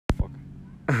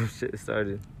Shit, it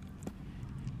started.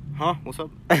 Huh? What's up?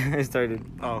 It started.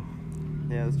 Oh.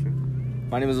 Yeah, that's true.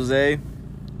 My name is Jose.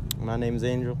 My name is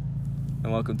Angel.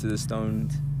 And welcome to the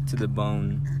Stoned to the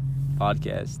Bone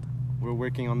podcast. We're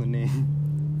working on the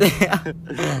name.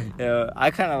 Yeah,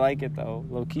 I kind of like it though,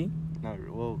 low key. No,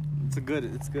 well, it's good,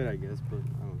 I guess, but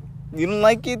I don't know. You don't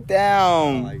like it? I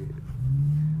Down. don't like it.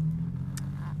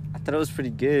 I thought it was pretty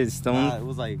good. Stoned, It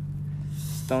was like,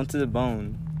 Stoned to the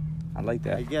Bone. I like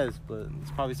that. I guess, but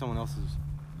it's probably someone else's,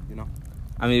 you know?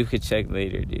 I mean, we could check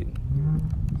later, dude.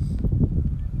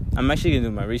 I'm actually gonna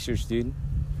do my research, dude.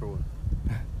 For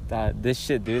what? This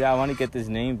shit, dude. I want to get this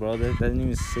name, bro. That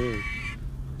name is sick.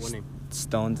 What name?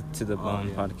 Stoned to the Bone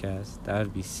yeah. podcast. That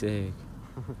would be sick.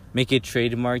 Make it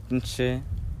trademarked and shit.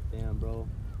 Damn, bro.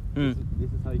 Mm.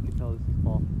 This is how you can tell this is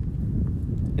fall.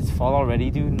 It's fall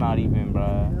already, dude. Not even,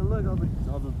 bro. Yeah, look,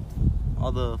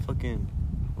 all the fucking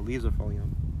leaves are falling out.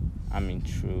 I mean,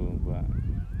 true, but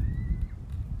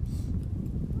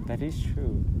that is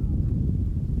true.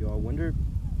 Yo, I wonder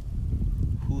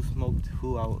who smoked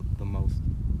who out the most.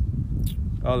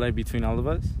 Oh, like between all of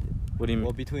us? What do you mean?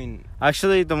 Well, between...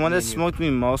 Actually, the one me that and you. smoked me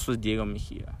most was Diego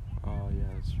Mejia. Oh, yeah,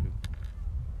 that's true.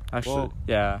 Actually, Well-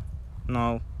 yeah.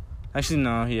 No. Actually,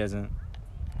 no, he hasn't.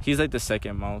 He's like the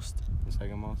second most. The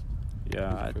second most?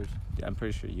 Yeah, Who's the first? I'm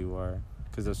pretty sure you are.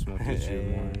 Because I've smoked with you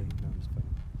more. No, I'm just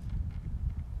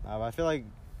kidding. I feel like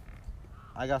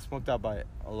I got smoked out by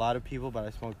a lot of people, but I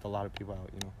smoked a lot of people out,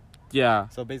 you know? Yeah.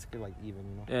 So basically, like, even,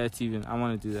 you know? Yeah, it's even. I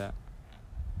want to do that.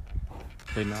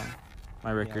 But no.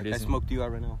 My record I isn't. smoked you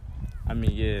out right now. I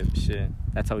mean, yeah, shit.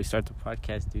 That's how we start the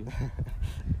podcast, dude.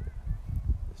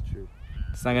 That's true.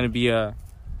 It's not going to be a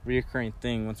reoccurring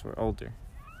thing once we're older.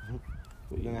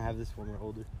 We're gonna have this when we're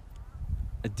older.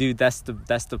 Dude, that's the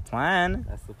plan.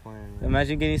 That's the plan. Yeah.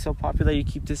 Imagine getting so popular you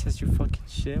keep this as your fucking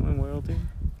shit when we're older.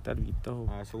 That'd be dope.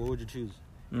 Alright, so what would you choose?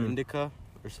 Mm. Indica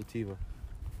or sativa?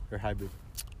 Or hybrid?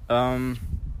 I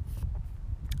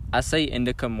say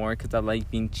indica more because I like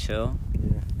being chill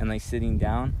Yeah. and like sitting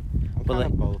down. I'm But,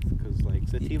 kind of like- both, because like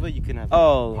sativa you can have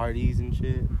Oh. parties and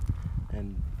shit,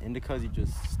 and indica you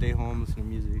just stay home, listen to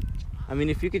music. I mean,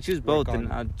 if you could choose Work both, then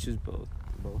on- I'd choose both.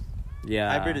 Both. Yeah.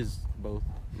 Hybrid is both.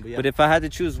 Yeah. But if I had to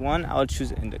choose one, I would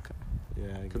choose indica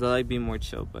yeah, because I like being more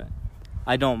chill. But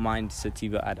I don't mind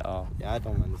sativa at all. I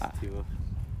don't mind the sativa.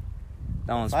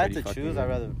 That one's If I had pretty to fucking choose, good. I'd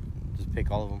rather just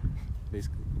pick all of them,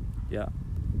 basically. Yeah.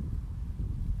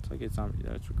 It's like it's on.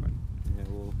 Yeah, it's recording. Yeah.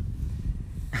 Well,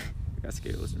 I got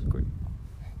scared. It wasn't recording.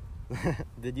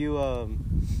 did you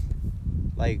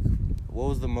like what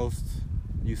was the most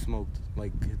you smoked?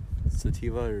 Like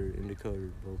sativa or indica or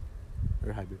both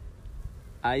or hybrid?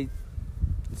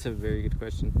 It's a very good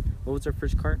question. What was our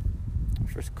first cart?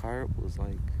 First cart was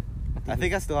like I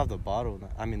think I still have the bottle.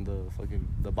 I mean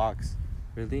the box.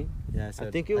 Really? Yeah, I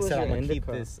said. think it was I'm your gonna keep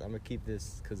indica. this. I'm gonna keep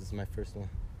this because it's my first one.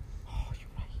 Oh, you're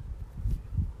right.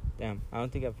 Damn, I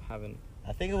don't think I haven't.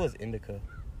 I think it was indica.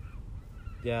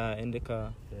 Yeah,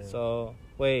 indica. Yeah. So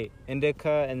wait,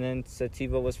 indica and then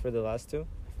sativa was for the last two.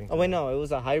 I think Oh wait, no, it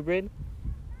was a hybrid,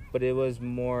 but it was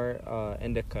more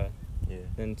indica Yeah.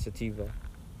 than sativa.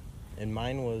 And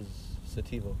mine was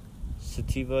sativa.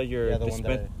 Sativa, your Yeah, the one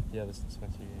dispen- that the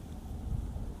dispensary.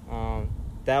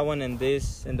 that one and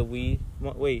this and the weed.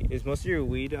 Wait, is most of your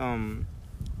weed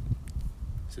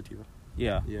Sativa.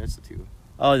 Yeah. Yeah, it's sativa.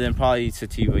 Oh, then probably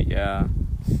sativa. Yeah.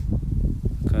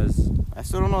 Cause I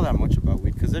still don't know that much about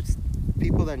weed because there's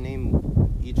people that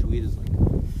name each weed as like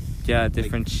yeah,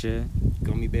 different shit.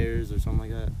 gummy bears or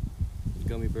something like that.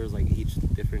 Gummy bears like each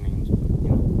different names. But, you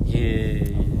know.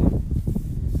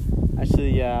 Yeah.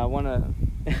 Actually, yeah, I wanna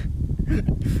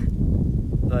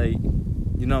like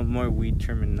more weed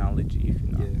terminology. If you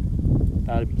know, Yeah.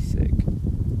 that'd be sick.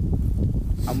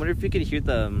 I wonder if you could hear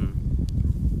the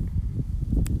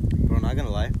Bro, not gonna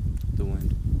lie. the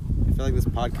wind. I feel like this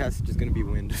podcast is just gonna be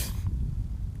wind.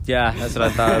 Yeah, that's what I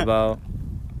thought about.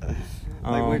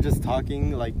 Like we're just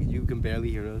talking, like you can barely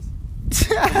hear us.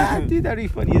 Dude, that'd be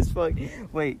funny as fuck.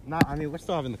 Wait, I mean, we're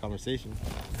still having the conversation.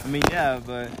 I mean, yeah,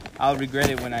 but I'll regret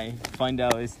it when I find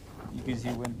out you can see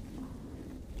wind.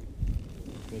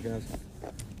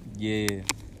 Yeah.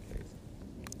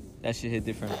 That shit hit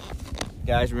different.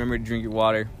 Guys, remember to drink your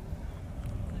water.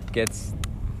 Gets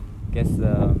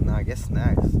Nah, I guess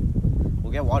snacks.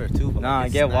 We'll get water too. But Nah,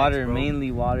 like, get snacks, water. bro.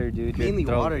 Mainly water, dude. Your Mainly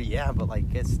throat. water, yeah, but like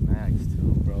get snacks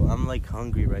too, bro. I'm like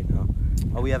hungry right now.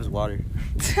 All we have is water.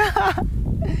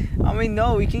 I mean,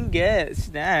 no, we can get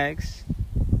snacks.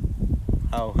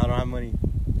 How? I don't have money.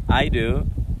 I do.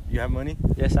 You have money?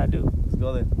 Yes, I do. Let's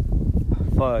go then.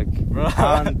 Fuck. Bro.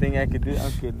 I don't think I could do.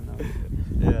 I'm kidding.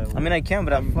 Yeah. I mean, I can,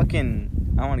 but I don't want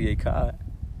to get caught.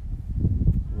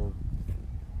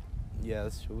 Yeah,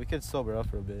 that's true. We could sober up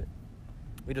for a bit.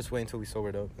 We just wait until we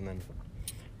sobered up and then.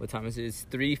 What time is it? It's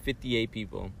 3:58,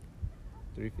 people.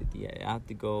 3:58. I have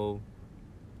to go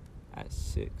at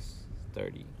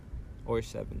 6:30 or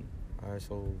 7. Alright,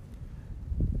 so.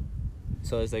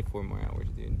 So it's like 4 more hours,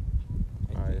 dude.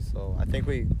 Alright, so I think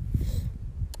we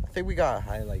got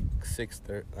high like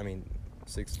 6:30. I mean,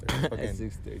 6:30. At Okay.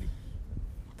 6:30.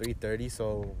 3:30.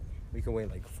 So we can wait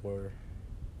like 4,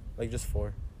 like just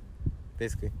 4.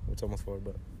 Basically, it's almost 4,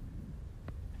 but.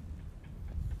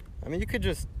 I mean, you could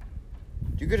just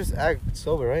act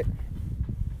sober, right?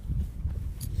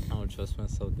 I don't trust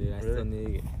myself, dude. I Really? still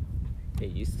need to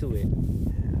get used to it.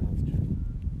 Yeah, that's true.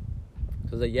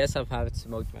 Because, like, yes, I've had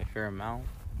smoked my fair amount.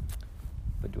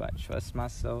 But do I trust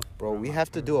myself? Bro, we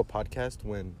have to do a podcast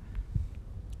when.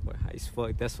 What, high as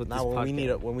fuck? That's what Now this when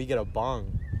podcast... when we get a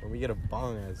bong. When we get a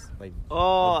bong as like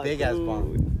Oh, a big ass dude.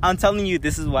 bong. I'm telling you,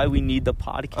 this is why we need the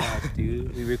podcast,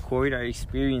 dude. We record our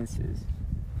experiences.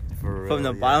 For From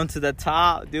the bottom to the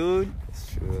top, dude.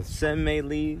 That's true. That's true. Some may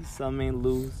leave, some may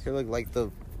lose. Here, look, like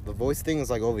the voice thing is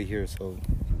like over here, so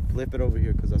flip it over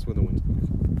here because that's where the wind's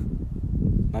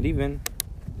coming. Not even.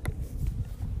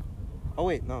 Oh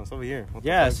wait, no, it's over here. What the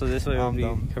Yeah, fuck? so this way we'll I'm be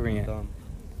dumb. covering I'm it. dumb.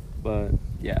 But,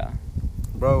 yeah.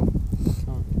 Bro,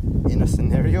 in a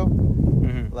scenario,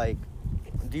 Mm-hmm. like,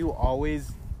 do you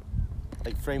always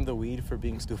like frame the weed for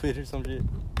being stupid or some shit?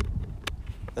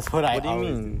 That's what I What do you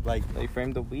always mean? do. Like, They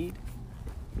frame the weed?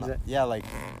 Is that- yeah, like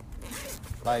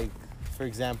for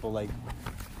example, like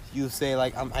you say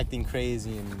like I'm acting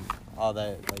crazy and all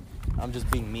that, like I'm just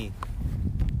being me.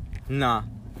 Nah.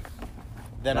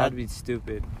 Then That'd I'd be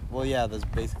stupid. well, yeah, that's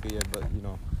basically it. But you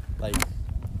know, like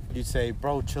you'd say,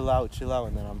 bro, chill out,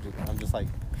 and then I'm just like,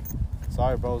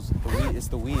 sorry, bro, it's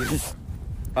the weed.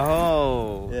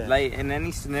 Oh. Yeah. Like, in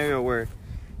any scenario where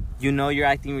you know you're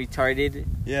acting retarded,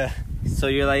 Yeah, so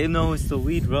you're like, no, it's the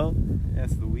weed, bro. yeah,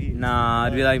 it's the weed. Nah,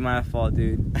 it'd be like my fault,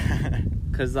 dude.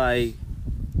 Cause like,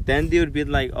 then they would be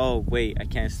like, oh wait, I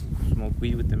can't smoke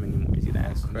weed with them anymore. Dude,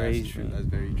 that's crazy. That's true. That's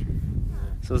very true.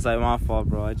 So it's like my fault,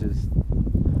 bro. I just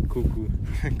cuckoo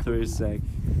for a sec.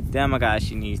 Damn, I got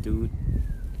ashy knees, dude.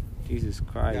 Jesus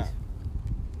Christ,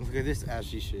 Yeah. Look at this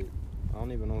ashy shit. I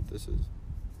don't even know what this is.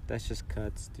 that's just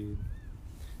cuts, dude.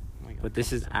 Oh my God. But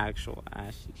this is actual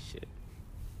ashy shit.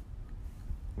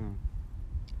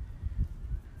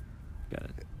 Got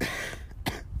it.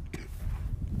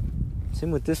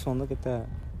 Same with this one. Look at that.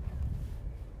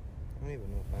 I don't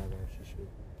even know if I have ashy shit.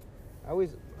 I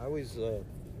always.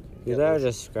 Yeah, that I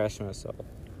just scratched myself.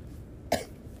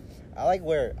 I like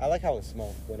how it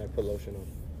smells when I put lotion on.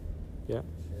 Yeah.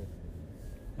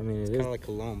 I mean, It's it kind is. of like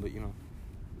cologne, but you know,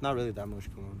 not really that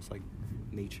much cologne. It's like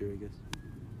nature, I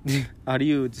guess. How do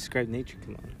you describe nature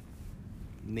cologne?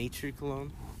 Nature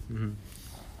cologne.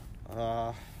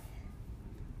 Mm-hmm.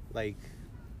 Like,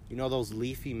 you know those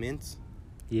leafy mints?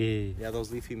 Yeah. Yeah,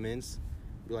 those leafy mints.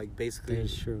 You like basically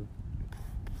That's true.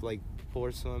 like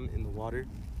pour some in the water,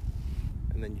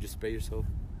 and then you just spray yourself,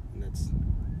 and that's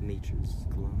nature's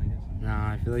cologne, I guess.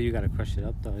 Nah, I feel like you gotta crush it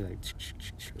up though. Like,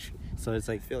 so it's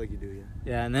I like, feel like you do, yeah.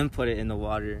 yeah, and then put it in the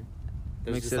water.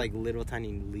 There's Mix just it- like little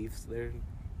tiny leaves there and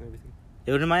everything.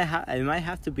 It might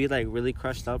have to be like really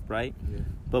crushed up, right? Yeah.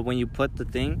 But when you put the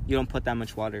thing, you don't put that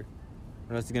much water,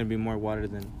 or else it's gonna be more water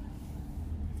than.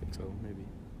 I think so, maybe.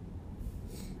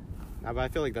 Nah, but I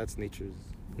feel like that's nature's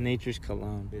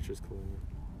Cologne, cologne.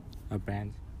 a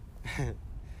brand.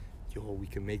 Yo, we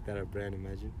can make that a brand,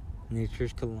 imagine.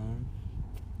 Nature's Cologne.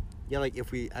 Yeah, like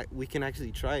if we can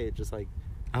actually try it, just like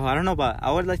Oh, I don't know about.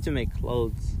 I would like to make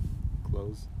clothes.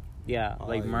 clothes. Yeah, Oh,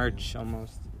 like yeah. merch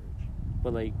almost.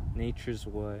 But like nature's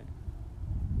what?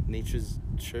 Nature's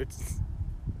shirts,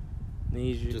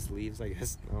 Nature. just leaves, I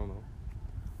guess. I don't know.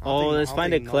 Oh, let's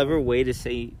find a clever way. way to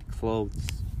say clothes.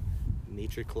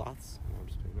 Nature cloths? No, I'm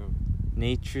just kidding. No.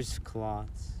 Nature's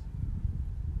cloths.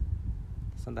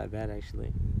 It's not that bad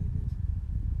actually.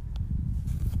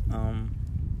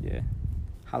 Yeah.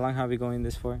 How long have we going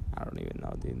this for? I don't even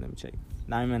know, dude. Let me check.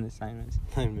 9 minutes. 9 minutes.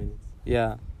 9 minutes.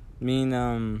 Yeah. Me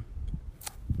and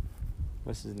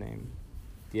what's his name?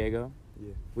 Diego.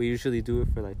 Yeah. We usually do it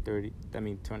for like 20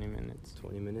 minutes.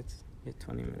 20 minutes? Yeah,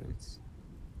 20 minutes.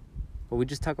 But we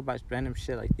just talk about random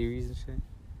shit like theories and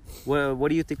shit. What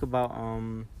do you think about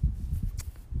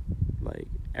like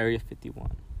Area 51?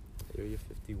 Area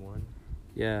 51?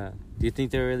 Yeah. Do you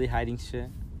think they're really hiding shit?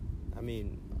 I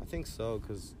mean, I think so,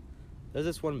 because there's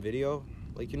this one video.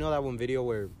 Like, you know that one video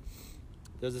where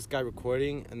there's this guy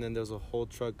recording, and then there's a whole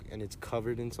truck, and it's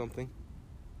covered in something?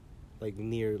 Like,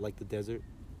 near, like, the desert.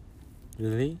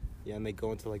 Really? Yeah, and they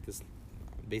go into, like, this,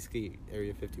 basically,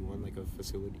 Area 51, like, a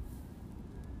facility.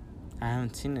 I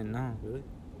haven't seen it, no. Really?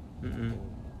 Mm-mm.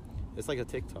 It's like a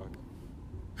TikTok.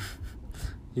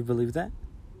 You believe that?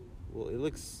 Well, it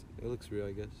looks real,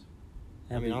 I guess.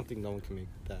 Yeah, I mean, I but- don't think no one can make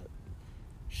that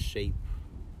shape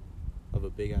of a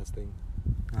big ass thing.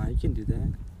 Nah, you can do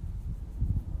that. I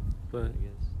But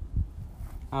guess.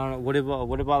 I don't know.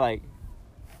 What about like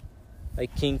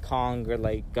King Kong or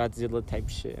like Godzilla type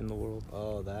shit in the world?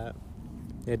 Oh, that.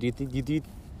 Yeah. Do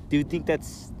you think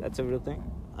that's a real thing?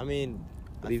 I mean,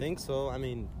 I Believe- think so. I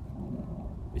mean,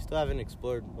 we still haven't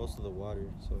explored most of the water,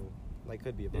 so that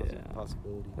could be a Yeah.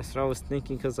 possibility. That's what I was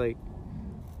thinking. Cause like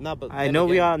No, but I then know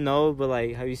we again- all know, but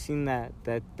like, have you seen that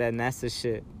NASA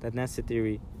shit, that NASA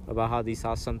theory about how they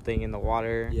saw something in the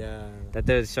water Yeah. that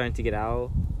they're starting to get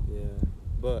out? Yeah,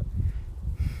 but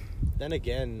then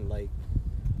again, like,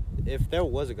 if there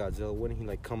was a Godzilla, wouldn't he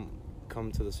like come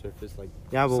to the surface like?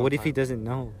 Yeah, but what if he sometime? doesn't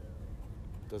know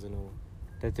Doesn't know.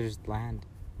 that there's land?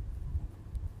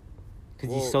 Because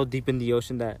Well- he's so deep in the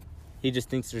ocean that he just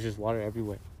thinks there's just water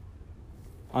everywhere.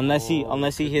 Unless he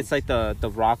could hits be. like the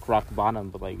rock bottom,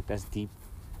 but like that's deep.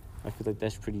 I feel like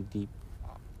that's pretty deep.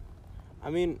 I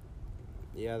mean,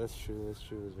 yeah, that's true. That's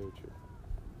true. That's very true.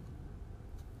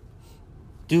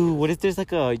 Dude, what if there's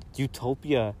like a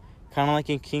utopia, kind of like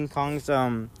in King Kong's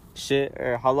shit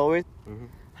or Hollow Earth? Mm-hmm.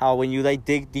 How when you like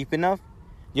dig deep enough,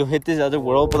 you'll hit this other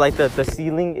world, but like the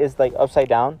ceiling is like upside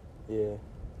down. Yeah.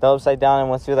 The upside down, and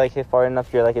once you like hit far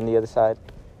enough, you're like in the other side.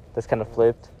 That's kind of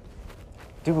flipped.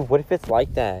 Dude, what if it's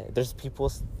like that? There's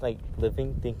people like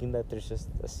living thinking that there's just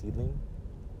a ceiling.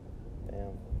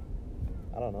 Damn.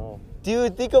 I don't know.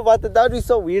 Dude, think about that. That would be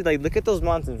so weird. Like, look at those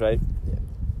mountains, right? Yeah.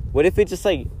 What if it just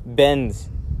like bends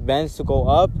to go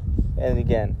up, and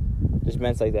again, just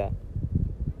bends like that?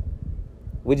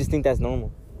 We just think that's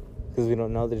normal, because we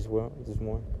don't know there's more.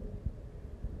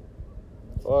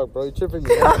 Oh, bro, you're tripping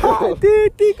me out.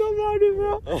 Dude, think about it,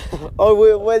 bro.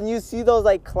 Or when you see those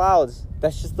like clouds,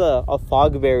 that's just a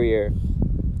fog barrier.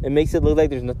 It makes it look like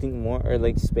there's nothing more, or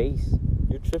like space.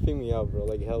 You're tripping me out, bro.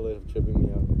 Like hella tripping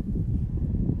me out.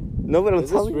 No, but I'm Is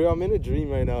this telling you. real? I'm in a dream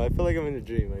right now. I feel like I'm in a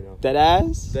dream right now. Dead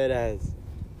ass? Dead ass.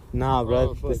 Nah,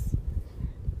 bro. Oh, fuck.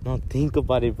 No, think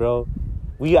about it, bro.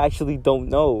 We actually don't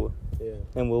know. Yeah.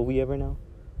 And will we ever know?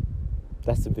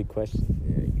 That's the big question.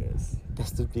 Yeah, I guess.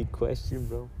 That's the big question,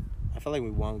 bro. I feel like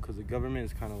we won't because the government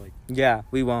is kind of like. Yeah,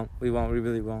 we won't. We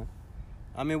really won't.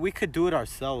 I mean, we could do it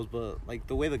ourselves, but like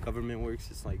the way the government works,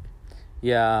 it's like.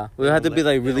 Yeah, we'll They have to don't be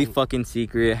let- like they really don't- fucking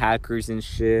secret hackers and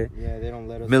shit. Yeah, they don't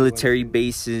let us. do Military anything.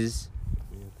 bases.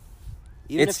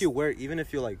 Even It's- even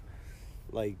if you like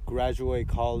graduate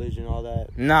college and all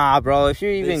that. Nah, bro. If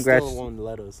you're They even still grad, won't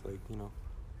let us, like, you know.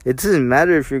 it doesn't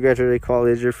matter if you graduate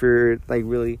college or if you're like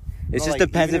really. It No, just like,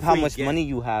 depends even on how if we much get- money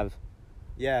you have.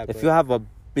 Yeah. If but, you have a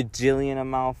bajillion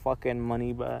amount of fucking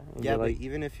money, but Yeah, like, but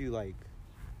even if you like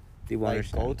they won't go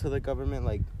understand. to the government,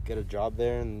 like get a job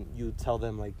there, and you tell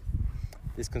them like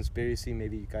this conspiracy,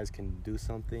 maybe you guys can do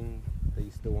something, they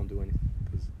still won't do anything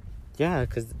because Yeah,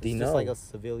 because it's they just know. like a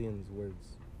civilian's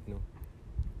words, you know.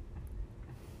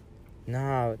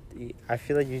 No, I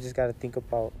feel like you just gotta think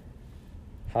about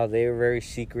how they're very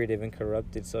secretive and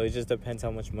corrupted. So it just depends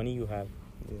how much money you have.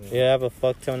 If you have a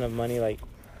fuck ton of money, like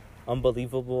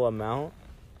unbelievable amount,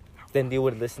 then they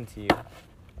would listen to you.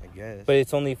 I guess. But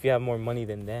it's only if you have more money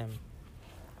than them,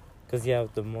 because you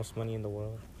have the most money in the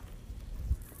world.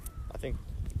 I think,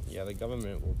 yeah, the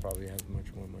government will probably have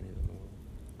much more money than the world.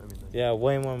 I mean, Yeah,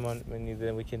 way more money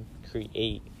than we can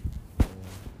create.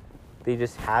 They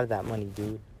just have that money,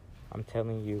 dude. I'm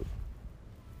telling you.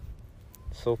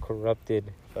 So corrupted.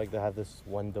 I feel like they have this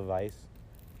one device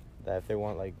that if they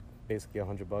want like basically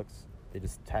 $100, they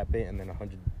just tap it and then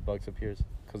 $100 appears.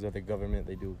 Because they're the government,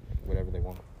 they do whatever they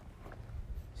want.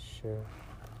 Sure.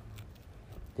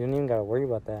 They don't even gotta worry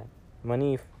about that.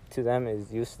 Money to them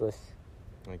is useless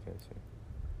I guess.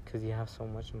 because you have so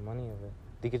much money of it.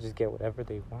 They could just get whatever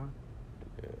they want.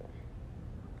 Yeah.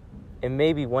 And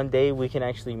maybe one day we can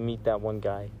actually meet that one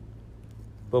guy,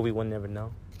 but we will never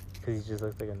know because he just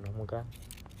looks like a normal guy.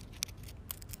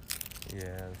 Yeah,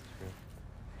 that's true.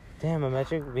 Damn,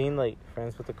 imagine being like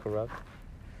friends with a corrupt.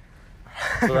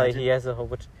 So like he has a whole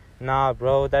bunch. Nah,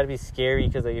 bro, that'd be scary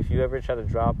because like if you ever try to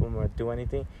drop him or do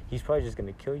anything, he's probably just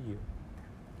gonna kill you.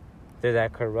 They're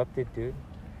that corrupted, dude.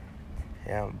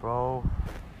 Yeah, bro.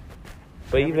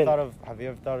 But have even you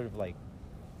ever thought of like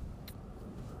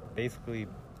basically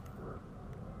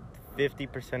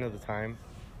 50% of the time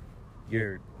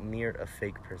you're near a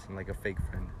fake person, like a fake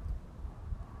friend.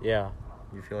 yeah,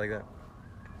 You feel like that?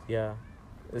 yeah,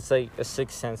 it's like a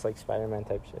sixth sense, like Spider-Man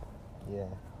type shit. Yeah.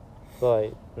 But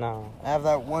like, nah, I have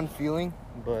that one feeling,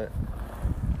 but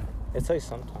it's like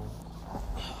sometimes.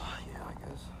 yeah.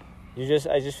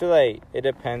 I just feel like it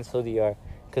depends who they are.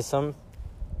 Cause some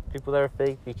people that are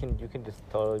fake, you can just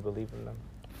totally believe in them.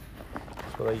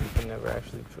 So like you can never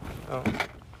actually.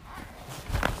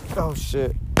 Oh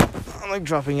shit! I'm like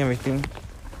dropping everything.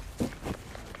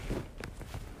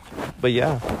 But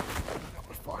yeah.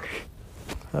 Fuck.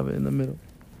 Have it in the middle.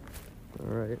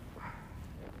 Alright.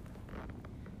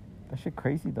 That shit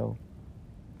crazy though.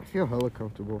 I feel hella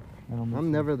comfortable.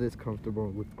 I'm never this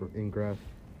comfortable in grass.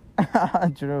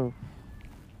 True.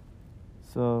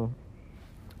 So,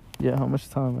 yeah, how much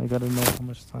time? I gotta know how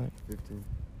much time. 15.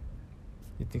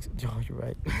 You think so? Oh, you're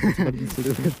right.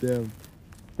 Damn.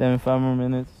 Damn, 5 more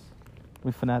minutes.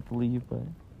 We finna have to leave, but,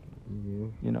 Yeah.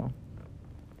 you know.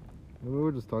 We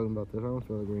were just talking about this. I don't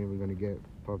feel like we're even gonna get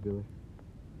popular.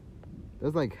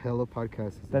 There's like hella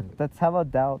podcasts. That's hella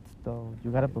doubts, though.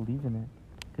 You gotta believe in it.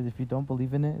 Because if you don't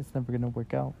believe in it, it's never gonna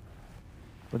work out.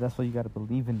 But that's why you gotta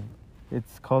believe in it.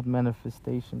 It's called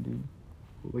manifestation, dude.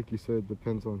 Like you said, it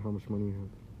depends on how much money you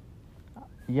have.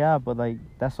 Yeah, but like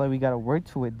that's why we gotta work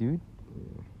to it, dude.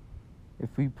 Yeah.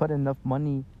 If we put enough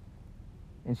money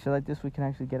and shit like this, we can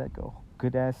actually get like a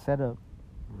good ass setup.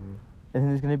 Yeah. And then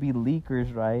there's gonna be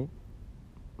leakers, right?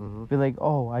 Uh-huh. Be like,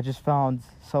 oh, I just found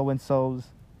so and so's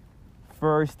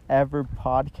first ever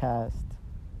podcast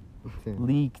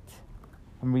leaked.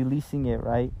 I'm releasing it,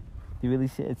 right? They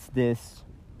release it. It's this.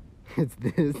 It's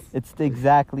this. It's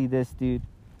exactly this, dude.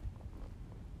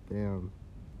 Damn.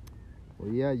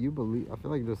 Well, yeah, you believe. I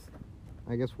feel like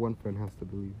I guess one friend has to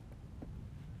believe.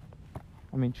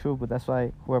 I mean, true, but that's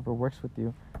why whoever works with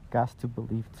you got to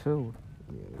believe too.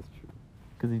 Yeah, that's true.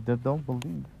 Because if they don't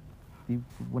believe, it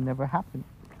would never happen.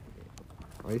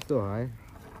 Are you still high?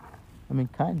 I mean,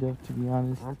 kind of, to be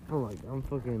honest. I feel like I'm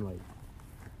fucking like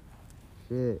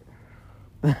shit.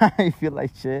 I feel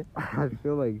like shit. I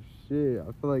feel like shit.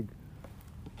 I feel like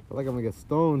I'm gonna get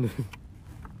stoned.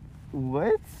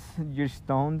 What? You're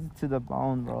stoned to the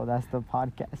bone, bro. That's the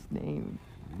podcast name.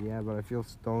 Yeah, but I feel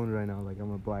stoned right now, like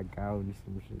I'm a black guy or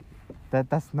some shit.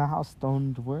 That's not how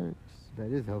stoned works.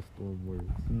 That is how stoned works.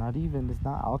 Not even. It's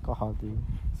not alcohol, dude.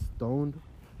 Stoned?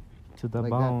 To the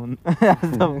Like bone. That's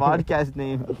the podcast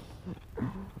name.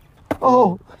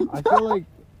 Oh! I feel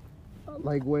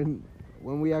like when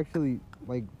we actually,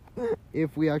 like,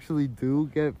 if we actually do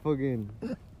get fucking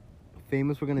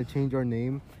famous, we're gonna change our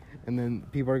name, and then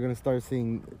people are gonna start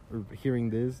seeing or hearing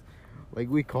this. Like,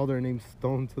 we called our name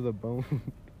Stone to the Bone.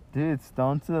 Dude,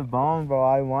 stoned to the bone, bro.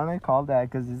 I want to call that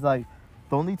because it's like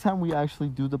the only time we actually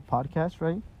do the podcast,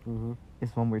 right? Mm-hmm.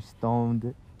 Is when we're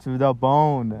stoned to the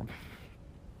bone.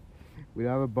 We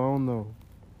have a bone though.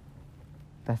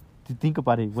 That's to think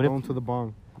about it. What Stone to the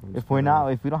bone. if we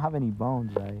don't have any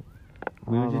bones, right?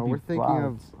 We would just be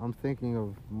I'm thinking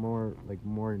of more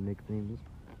nicknames.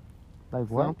 like I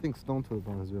what? don't think Stone to the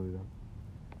Bone is really that.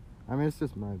 I mean, it's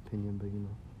just my opinion, but you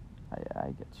know. I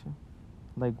get you.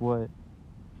 Like what?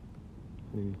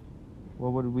 Maybe.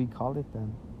 What would we call it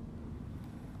then?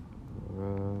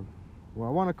 Well,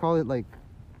 I want to call it like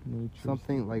Nature.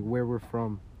 something like where we're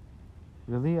from.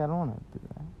 Really? I don't want to do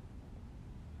that.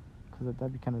 Cause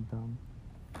that'd be kind of dumb.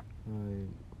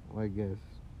 I guess.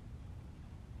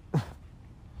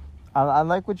 I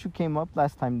like what you came up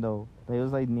last time though. Like, it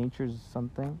was like nature's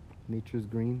something. Nature's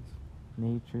greens.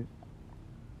 Nature.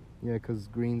 Yeah, 'cause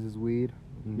greens is weed.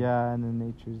 Yeah, and then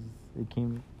nature's it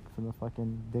came from the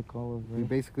fucking dick all over. We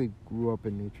basically grew up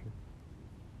in nature.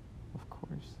 Of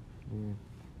course. Yeah.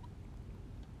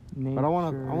 Nature's... But I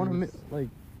want to like,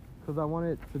 'cause I want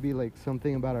it to be like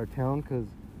something about our town. 'Cause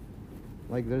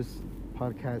like there's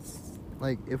podcasts.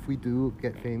 Like if we do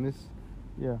get famous,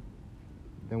 Yeah.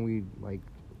 then we'd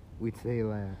say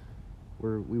that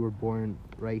we were born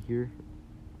right here.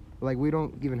 Like we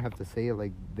don't even have to say it.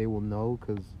 Like they will know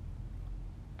 'cause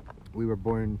we were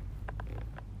born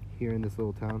here in this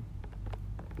little town.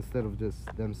 Instead of just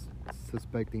them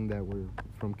suspecting that we're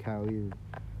from Cali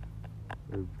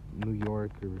or New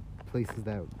York or places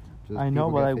that just I know,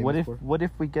 people but get like, famous for. what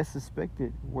if we get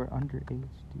suspected? We're underage, dude.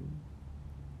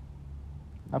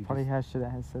 I You probably just- should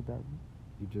have said that.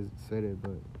 You just said it,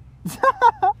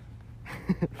 but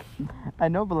I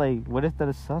know, but like, what if that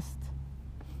is sussed?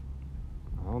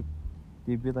 I don't.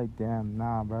 You'd be like, damn,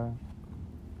 nah, bro.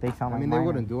 They sound I like mean, they minors.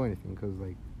 wouldn't do anything because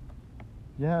like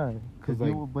Yeah, because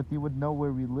 'Cause, but you would know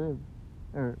where we live,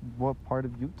 or what part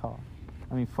of Utah.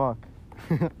 I mean, fuck.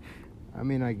 I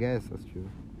mean, I guess that's true.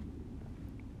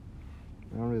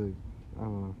 I don't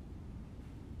know.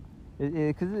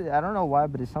 Because I don't know why,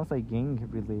 but it sounds like gang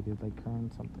related, like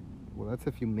current something. Well, that's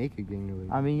if you make a gang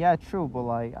related. I mean, yeah, true, but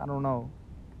like, I don't know.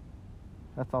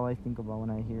 That's all I think about when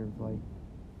I hear like.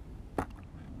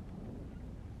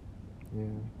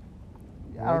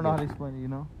 Yeah. I don't know how to explain it, you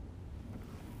know?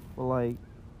 But, like,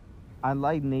 I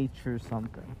like nature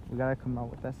something. We gotta come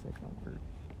out with that second word.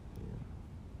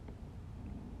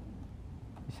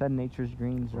 You said nature's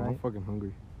greens, right? I'm fucking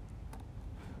hungry.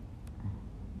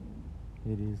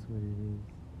 It is what it is.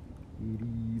 It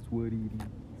is what it is.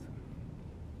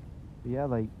 But yeah,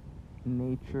 like,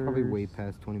 nature. Probably way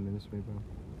past 20 minutes, right, bro?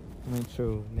 I mean,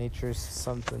 true. Nature's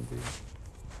something, dude.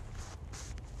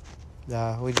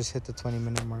 Yeah, we just hit the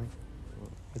 20-minute mark.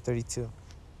 Or 32.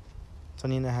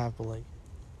 20 and a half, but like.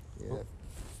 Yeah.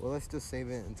 Well, let's just save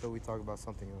it until we talk about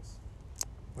something else.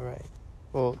 All right.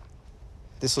 Well,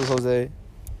 this was Jose.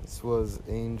 This was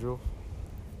Angel.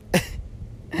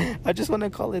 I just want to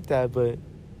call it that, but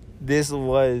this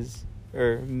was,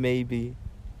 or maybe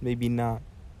not,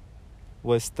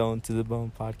 was Stone to the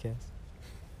Bone podcast.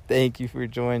 Thank you for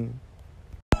joining.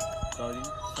 Yeah, all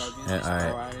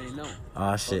right.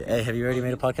 Oh shit! Hey, have you already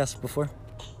made a podcast before?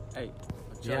 Hey.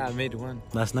 Yeah, I made one.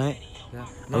 Last night? Yeah.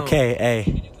 Okay.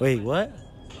 Hey, wait, what?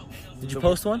 Did you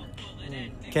post one?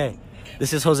 Okay.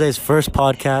 This is Jose's first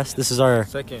podcast. This is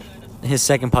his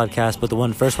second podcast, but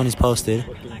the first one he's posted.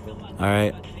 All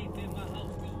right.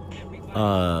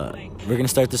 We're gonna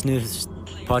start this new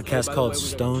podcast called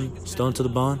Stone to the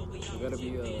Bone.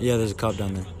 Yeah, there's a cop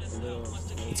down there.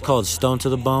 It's called Stone to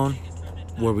the Bone,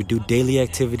 where we do daily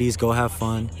activities, go have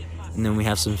fun, and then we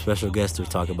have some special guests to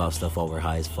talk about stuff while we're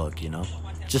high as fuck, you know?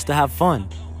 Just to have fun.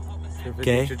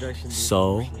 Okay?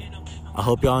 So, I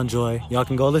hope y'all enjoy. Y'all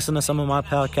can go listen to some of my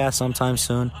podcasts sometime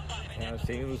soon.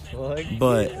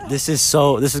 But this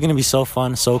is gonna be so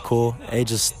fun, so cool. Hey,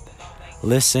 just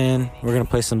listen. We're gonna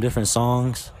play some different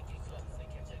songs.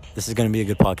 This is gonna be a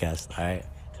good podcast, alright?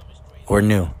 We're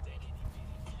new.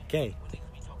 Okay.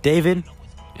 David.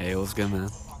 Hey, what's good, man?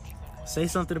 Say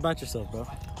something about yourself, bro.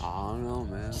 I don't know,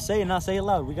 man. Just say it, not say it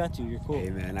loud. We got you. You're cool. Hey,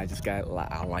 man, I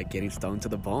like getting stoned to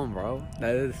the bone, bro.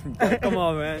 That is, come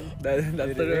on, man. That's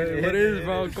literally what it is,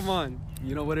 bro. Come on.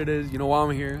 You know what it is. You know why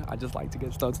I'm here. I just like to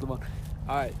get stoned to the bone.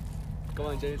 All right. Come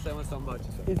on, Jay. Say something about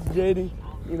yourself. It's JD,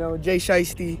 you know, Jay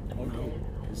Shiesty.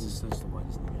 This is such the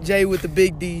whitest. Jay with the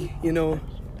big D, you know.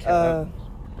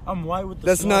 I'm white with the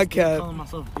That's sauce, not dude. cap. Calling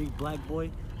myself big black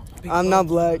boy. I'm not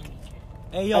black.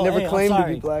 Hey, yo, I never I'm claimed to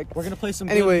sorry. be black. We're gonna play some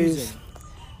Anyways, good music.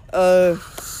 I'm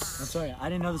sorry, I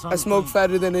didn't know this song. I smoke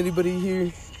fatter than anybody here.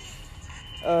 Me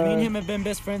and him have been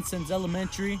best friends since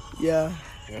elementary. Yeah.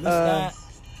 What's that?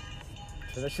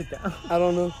 Put that shit down. I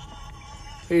don't know.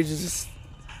 Here just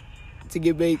to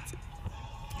get baked.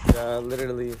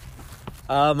 Literally.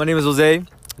 My name is Jose.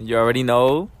 You already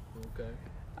know. Okay.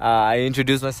 I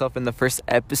introduced myself in the first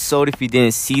episode if you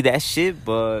didn't see that shit,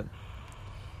 but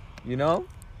you know,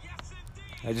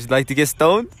 I just like to get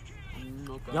stoned.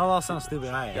 Okay. Y'all all sound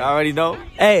stupid. Right. Y'all already know.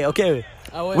 Hey, okay.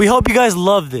 We hope you guys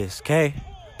love this, okay?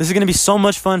 This is going to be so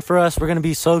much fun for us. We're going to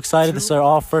be so excited. This is our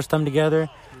all first time together.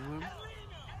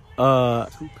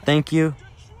 Thank you.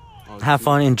 Have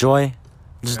fun. Enjoy.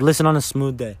 Just listen on a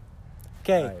smooth day.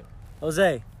 Okay. Right.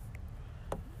 Jose.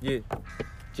 Yeah.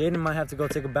 Jaden might have to go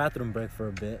take a bathroom break for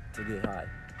a bit to get high.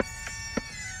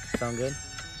 Sound good?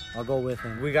 I'll go with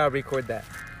him. We gotta record that.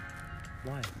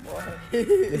 Why?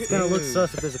 It's gonna look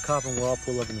sus if there's a cop and we'll all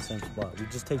pull up in the same spot. We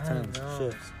just take turns,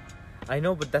 shifts. I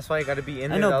know, but that's why I gotta be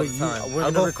in there. I know, all but the time. we're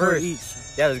I'll gonna go record first.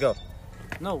 each. Yeah, let's go.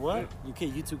 No, what? Okay,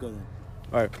 you two go then.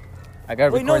 All right. I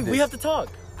gotta Wait, record no, this. we have to talk.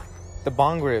 The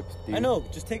bong rip, dude. I know.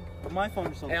 Just take my phone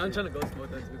or something. Hey, I'm trying to go smoke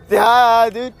that too. Yeah,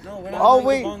 dude. No, we're not Oh doing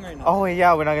wait. the bong right now. Oh wait,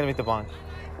 yeah, we're not gonna make the bong.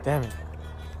 Damn it.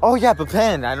 Oh yeah, but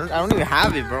pen. I don't even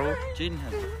have it, bro. Jaden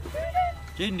has it.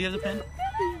 Jaden, do you have the pen?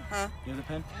 Huh? Do you have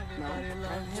the pen?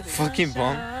 Fucking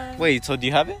bong. Wait, so do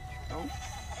you have it?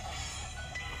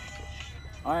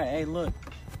 All right, hey, look.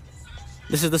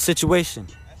 This is the situation.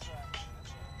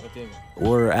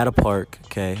 We're at a park,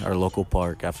 okay, our local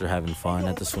park, after having fun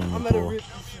at the swimming pool.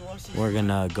 We're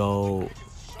gonna go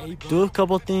do a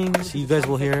couple things. You guys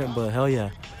will hear it, but hell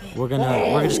yeah. We're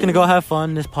just gonna go have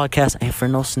fun. This podcast ain't for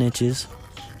no snitches.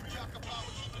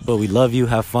 But we love you.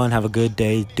 Have fun. Have a good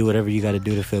day. Do whatever you gotta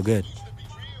do to feel good.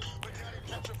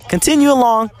 Continue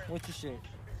along. What's your shit?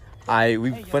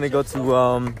 We finna go to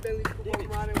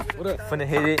finna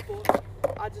hit it.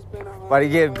 About to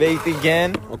get baked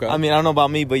again. Okay. I mean, I don't know about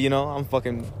me, but you know, I'm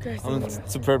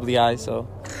superbly high, so.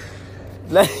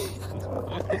 Hey,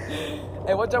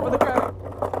 watch out for the crowd.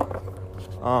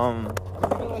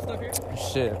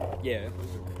 Shit. Yeah.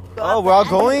 Oh, we're all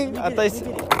going? I thought.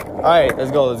 All right,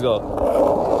 let's go.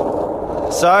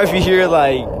 Sorry if you hear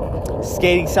like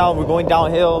skating sound. We're going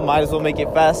downhill. Might as well make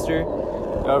it faster. You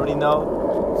already know.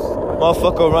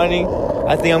 Motherfucker running.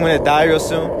 I think I'm gonna die real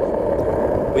soon.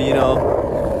 But you know,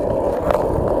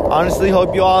 honestly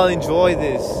hope you all enjoy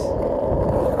this.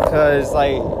 Because,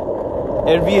 like,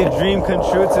 it'd be a dream come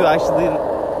true to actually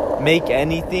make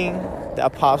anything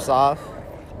that pops off.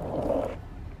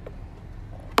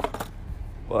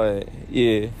 But,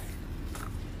 yeah.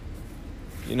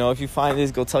 You know, if you find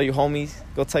this, go tell your homies.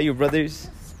 Go tell your brothers,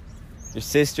 your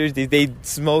sisters, if they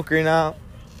smoke or not.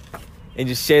 And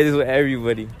just share this with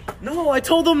everybody. No, I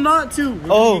told them not to.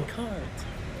 Oh.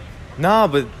 Nah,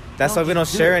 but that's why we don't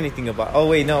share anything about. Oh,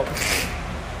 wait, no.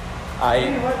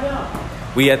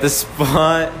 We at the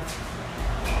spot.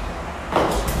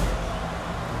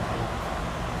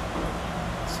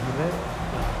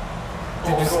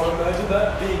 Imagine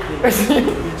that big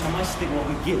bitch on my stick while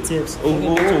we get tips. Oh, On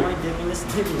my dick and this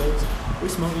tip lips. We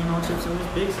smoking on chips on this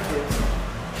big tips.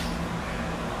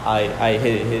 I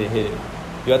hit it.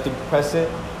 You have to press it.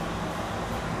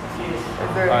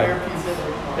 Alright. You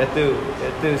have to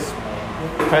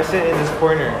press it in this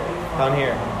corner down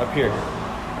here, up here.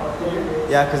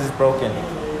 Yeah, because it's broken.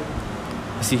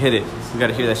 See, hit it. We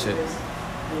gotta hear that shit.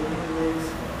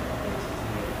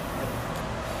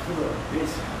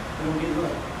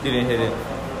 You didn't hit it.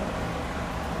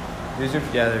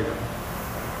 Yeah, there you go.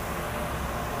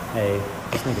 Hey,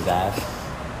 this nigga's ass.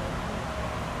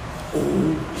 Ooh,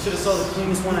 you should have saw the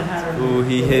cleanest one I had. Ooh,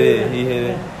 he hit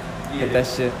it. Hit that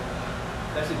shit.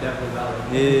 That shit definitely valid.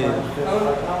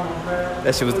 Yeah.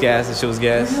 That shit was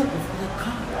gas.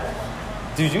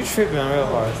 Dude, you tripping on real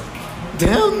hard.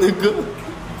 Damn, nigga.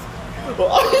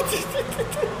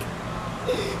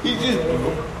 He just...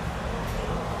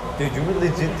 Dude, you were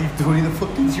legit deep doing the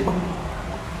fucking joke.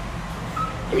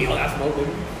 Give me all that smoke,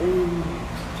 baby.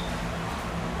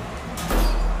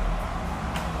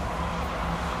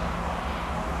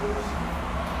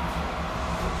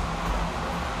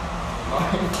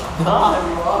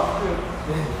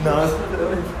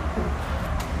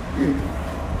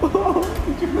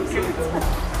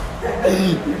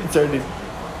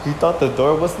 He thought the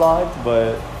door was locked,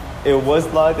 but it was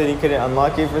locked and he couldn't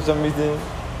unlock it for some reason.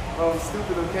 Oh, I'm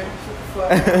stupid, okay? Shut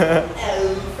the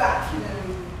fuck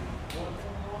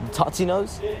up.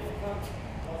 Totino's?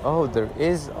 Oh, there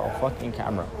is a fucking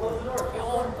camera.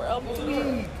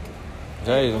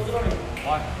 Jay.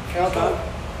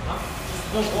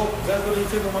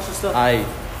 Alright.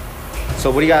 So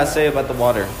what do you gotta say about the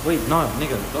water? Wait, no,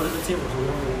 nigga, go to the table.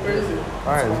 Where is it?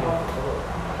 Alright, let's go.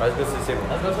 Alright, let's go to the table.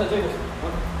 Let's go to the table.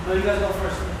 No, you guys go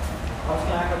first. I was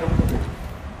gonna act like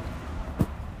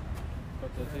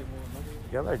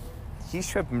Y'all are... He's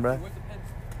tripping, bro.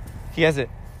 He has it.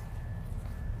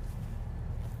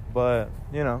 But,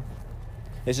 you know,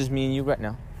 it's just me and you right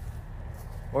now.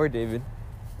 Or David.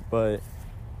 But,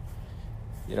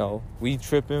 you know, we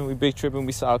tripping, we big tripping.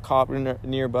 We saw a cop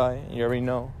nearby. You already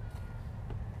know.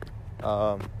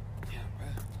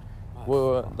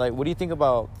 Well, like, what do you think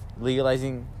about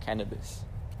legalizing cannabis?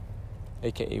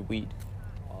 AKA weed.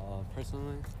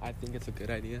 Personally, I think it's a good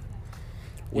idea.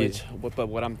 Yeah. But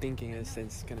what I'm thinking is,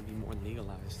 since it's gonna be more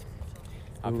legalized,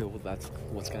 I feel that's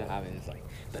what's gonna happen is like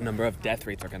the number of death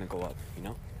rates are gonna go up. You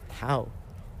know? How?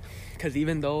 Because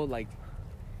even though like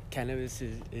cannabis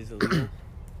is illegal,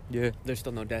 Yeah. there's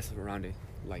still no deaths around it.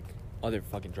 Like other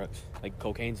fucking drugs, like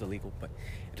cocaine's illegal, but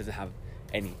it doesn't have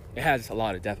any. It has a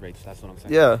lot of death rates. That's what I'm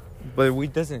saying. Yeah, but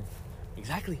weed doesn't.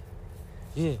 Exactly.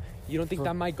 Yeah. You don't think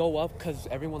that might go up because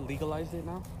everyone legalized it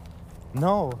now?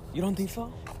 No. You don't think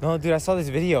so? No, dude, I saw this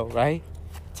video, right?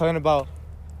 Talking about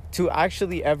to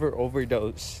actually ever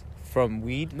overdose from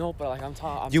weed, No, but like I'm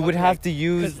talking. you would have to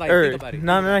use... like, think about it.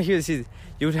 No, here, see.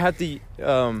 You would have to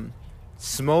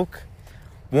smoke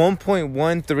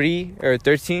 1.13 or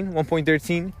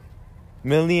 1.13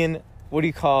 million, what do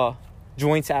you call,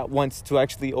 joints at once to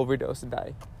actually overdose and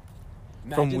die.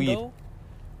 Imagine weed. Though,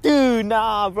 Dude,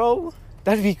 nah, bro.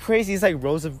 That'd be crazy. It's like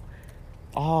rows of...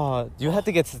 Oh, you have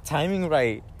to get the timing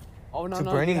right. Oh no, to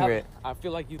no, burning you have, it. I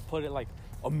feel like you put it like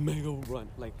a mega run,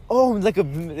 like Oh, like a... It's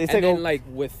and like then a... like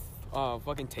with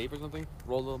fucking tape or something,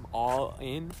 roll them all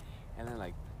in, and then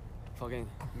like fucking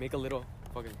make a little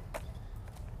fucking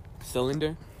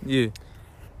cylinder, Yeah.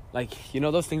 like you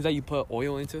know those things that you put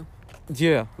oil into,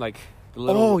 Yeah. like the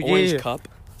little Oh, yeah, orange yeah. cup.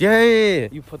 Yeah.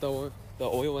 You put the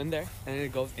oil in there, and then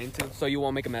it goes into, so you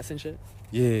won't make a mess and shit,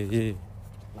 Yeah.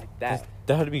 like that.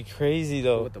 That would be crazy, But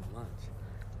though. with the blunts.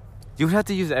 You would have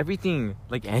to use everything.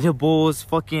 Like edibles,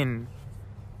 fucking...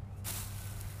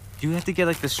 You have to get,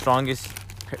 like, the strongest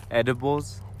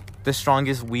edibles. The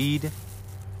strongest weed.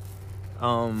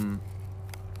 Like,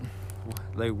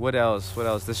 what else?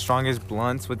 The strongest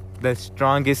blunts with the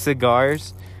strongest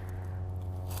cigars.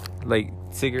 Like,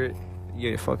 cigarette...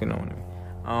 Yeah, fucking know what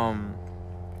I mean.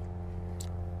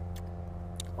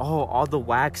 Oh, all the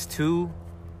wax, too.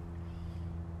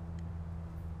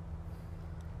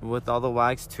 With all the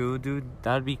wax too, dude,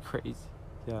 that'd be crazy.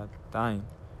 Yeah, dying.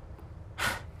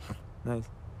 Nice.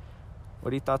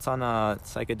 What are your thoughts on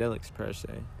psychedelics per se?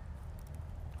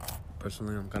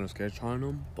 Personally, I'm kind of scared trying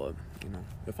them, but you know,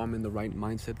 if I'm in the right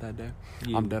mindset that day,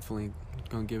 Yeah. I'm definitely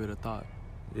gonna give it a thought.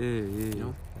 Yeah. You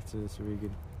know? That's a really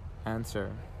good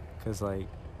answer. Cause like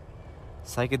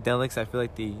psychedelics, I feel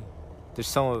like they're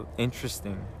so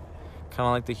interesting, kind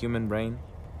of like the human brain.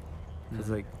 Cause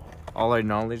like all our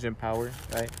knowledge and power,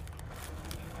 right?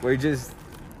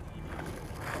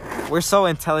 We're so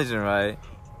intelligent, right?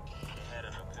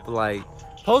 But like,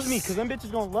 Post me, cause them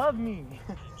bitches gonna love me.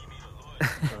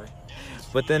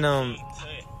 but then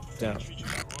yeah.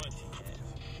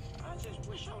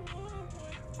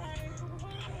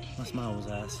 My smile was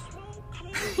ass.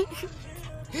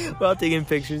 While taking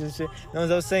pictures and shit. No,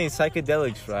 as I was saying,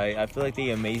 psychedelics, right? I feel like they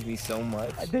amaze me so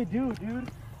much. They do, dude.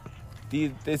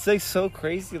 Dude, it's like so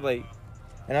crazy, like,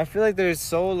 and I feel like they're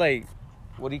so like,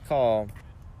 what do you call,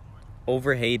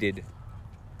 overhated,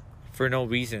 for no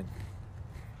reason.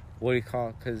 What do you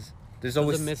call? Because there's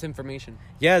always the misinformation.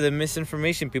 yeah, the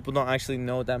misinformation. People don't actually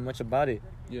know that much about it.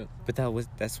 Yeah. But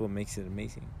that's what makes it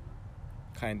amazing,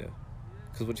 kind of.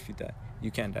 Because what if you die?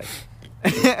 You can't die.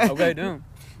 Okay, damn.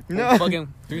 No. I'm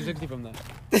fucking 360 from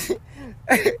that.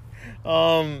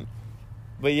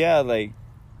 But yeah, like,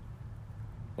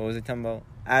 what was I talking about?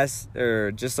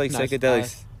 Just like Nice,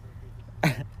 psychedelics.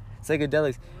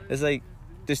 Psychedelics. It's like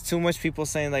there's too much people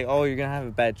saying like, oh, you're gonna have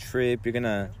a bad trip. You're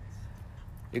gonna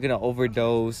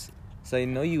overdose. It's like,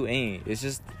 no, you ain't. It's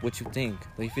just what you think.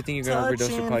 Like, if you think you're gonna overdose,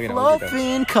 you're probably gonna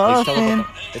overdose. Like,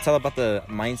 it's all about the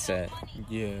mindset.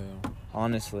 Yeah.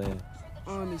 Honestly.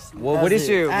 Honestly. Well, what is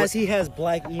your As he has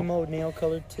black emo nail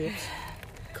colored tips.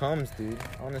 comes, dude?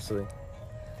 Honestly.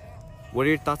 What are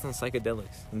your thoughts on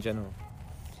psychedelics in general?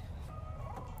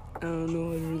 I don't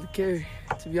know. I don't really care,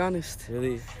 to be honest.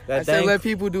 Really? I say let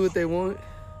people do what they want.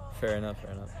 Fair enough.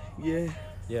 Yeah.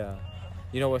 Yeah.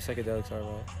 You know what psychedelics are,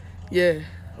 right? Yeah.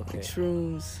 Okay. Like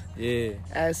shrooms, Yeah.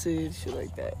 acid, shit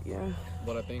like that. Yeah.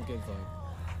 But I think it's like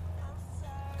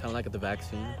kind of like the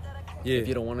vaccine. Yeah. If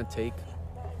you don't want to take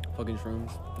fucking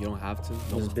shrooms, you don't have to. No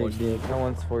Just one's big forcing you. dick. No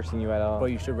one's forcing you at all. But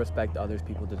you should respect others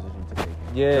people's decision to take it.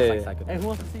 Yeah. Just like Hey, psychedelics. who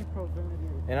wants to see profanity?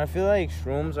 And I feel like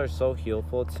shrooms are so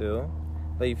healful too.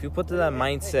 Like, if you put to that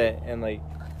mindset and like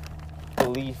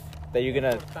belief that you're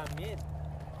gonna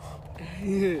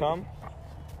come,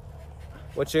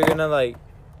 what you're gonna like,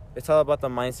 it's all about the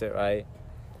mindset, right?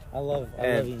 I love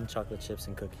And- eating chocolate chips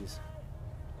and cookies.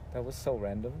 That was so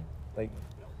random. Like,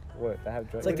 what? That have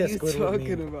drugs? It's like What that are you Squidward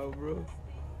talking meme. about, bro?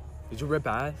 Did you rip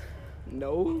ass?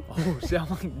 No. Oh shit! I'm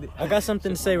like, I got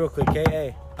something to say real quick, okay?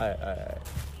 Hey, Alright.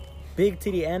 big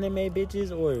titty anime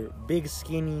bitches or big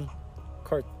skinny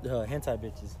hentai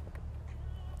bitches?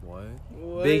 what?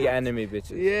 What? Big anime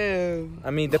bitches. Yeah.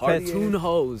 I mean, depends. Cartoon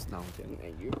hoes. No, I'm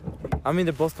kidding. I mean,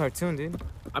 they're both cartoon, dude.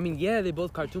 I mean, yeah, they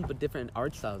both cartoons, but different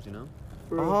art styles, you know.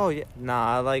 Bro. Oh yeah.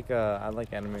 Nah, I like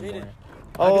anime more.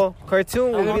 Oh,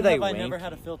 cartoon would be like wanky.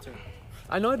 had a filter.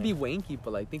 I know it'd be wanky,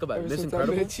 but like, think about it. Ever Miss since I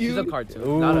Incredible. met you. She's a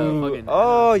cartoon, not a Ooh. fucking.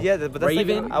 Oh yeah, but that's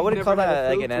Raven? like I wouldn't You call never had that a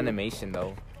like an filter? animation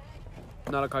though.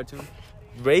 Not a cartoon.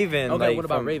 Raven. Okay, like, what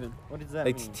about from, Raven? What does that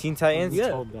Like mean? Teen Titans.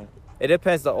 Yeah. It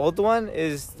depends. The old one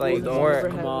is like Well, more. never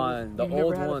Come had- on, the you've never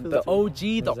old had a one, the filter? OG,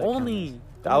 the does that count only.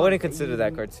 I wouldn't consider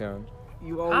that cartoon.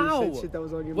 You always Ow. said shit that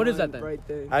was on your What mind is that then? right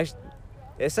there. Actually,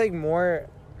 it's like more.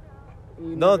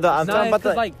 You No, never I'm said- talking about it's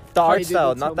 'cause, the like, the art Friday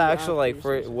style, did not tell the me actual like after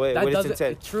for or some what that it's doesn't.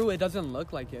 intent. It's true. It doesn't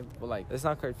look like it, but like, It's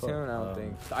not cartoon. I don't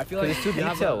think. I feel 'Cause like it's too you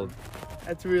have a- detailed.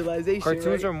 That's a realization.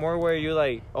 Cartoons right? are more where you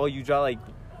like, oh, you draw like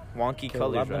wonky Okay,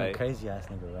 colors, I've been a right? crazy ass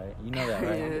nigga, right? You know that,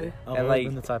 right? Yeah. I've And always like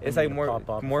been the type of it's nigga like to more pop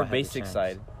off more if I had the basic chance.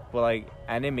 side, but like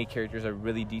anime characters are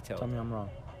really Tell detailed. me I'm wrong.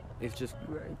 It's just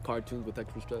cartoons with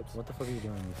extra strips. What the fuck are you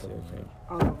doing? You fucking Okay. I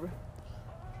don't know, bro.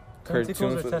 Testicles or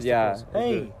Cartoons with testicles? yeah.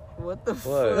 Hey, What the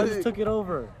What? I fuck? just took it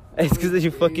over. It's because you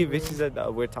fucking bitches said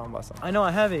we're talking about something. I know I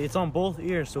have it. It's on both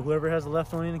ears, so whoever has the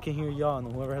left one in can hear y'all,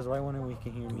 and whoever has the right one in, we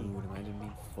can hear me. Dude, imagine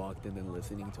being fucked and then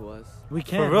listening to us. We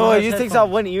can. For Who real, has he takes headphones? out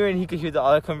one ear and he can hear the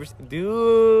other conversation.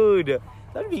 Dude,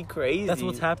 that'd be crazy. That's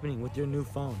what's happening with your new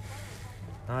phone.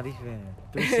 Not even.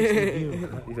 360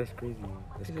 view. That's crazy.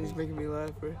 That's This is crazy. making me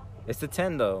laugh, bro. It's the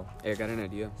 10 though. Hey, I got an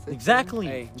idea. Exactly.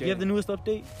 Hey, Do you have the Jaden. newest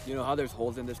update? You know how there's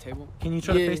holes in this table? Can you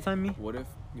try Yeah. to FaceTime me? What if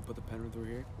you put the pen through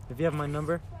here? If you have my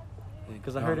number?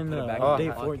 Because I heard in put it the back in the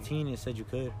update pocket. 14 it said you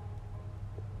could.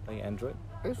 Like Android.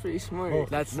 That's pretty smart. Both.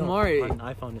 That's No, smart. On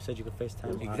iPhone it said you could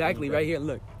FaceTime. Exactly, right here.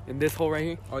 Look, in this hole right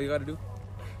here. All you gotta do.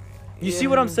 You see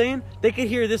what I'm saying? They could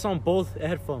hear this on both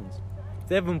headphones. If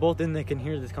they have them both in, they can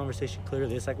hear this conversation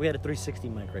clearly. It's like we had a 360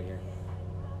 mic right here.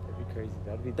 That'd be crazy.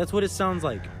 That'd be That's what it sounds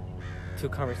like. two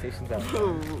conversations out.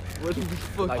 Bro, what are we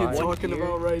fucking Like, one talking ear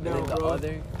about right and now, then the bro?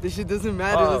 other. This shit doesn't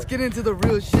matter. Oh. Let's get into the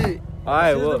real shit.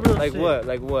 Alright, This is well, the real like shit. what?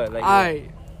 Like what? Like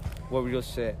Alright, what real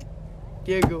shit?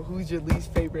 Diego, who's your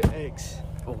least favorite ex?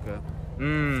 Okay.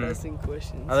 Pressing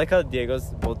questions. I like how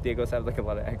both Diegos have like a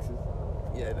lot of exes.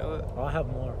 Yeah, no. I'll have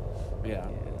more. Yeah.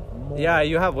 More. Yeah,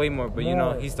 you have way more, but you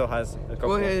know More. he still has a couple.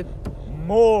 Go ahead.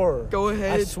 More. Go I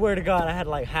ahead. swear to God, I had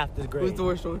like half this grade. Who's the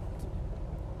worst one?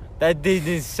 That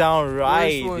didn't sound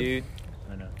right, one? dude.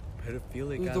 I know.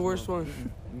 Pedophilic. Who's the worst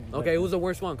one? Okay, who's the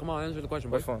worst one? Come on, answer the question,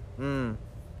 boy. Which one?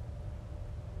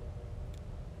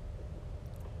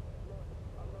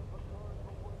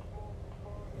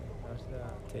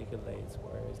 Take a late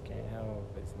squares, can't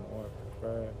help it's more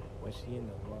prefer when she in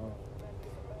the mall.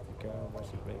 The girl when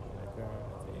she breaking the girl,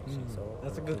 I think she's so.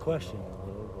 That's a good question.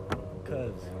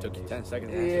 Because Took you 10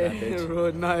 seconds to answer that, Yeah, bitch.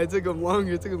 bro. Nah, it took him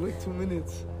longer. It took him like 2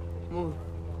 minutes. Come on.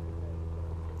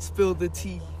 Spill the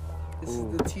tea. This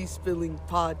is the tea spilling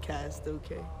podcast,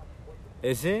 okay?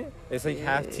 Is it? It's like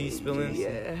half tea spilling. Yeah,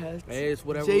 it has Hey, it's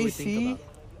whatever we think JC?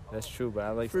 about. That's true, but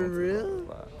I like For Stone Temple real? a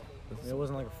lot. it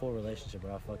wasn't like a full relationship,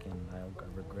 but I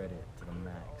regret it to the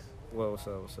max. Well, what's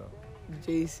up? What's up?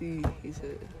 JC, he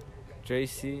said.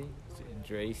 Dracy,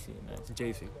 nice.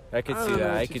 JC. I could I see don't know that.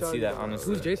 what I you're could see talking that about.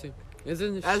 honestly. Who's JC?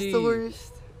 Isn't That's she? the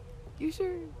worst. You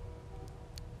sure?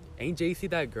 Ain't JC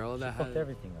that girl She that fucked had?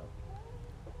 everything up.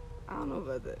 I don't know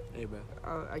about that. Hey, bro.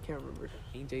 I can't remember.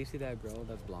 Ain't JC that girl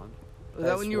that's blonde? Was that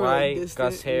That's when you were white, like distant?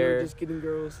 Gus and you were hair. just getting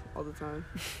girls all the time.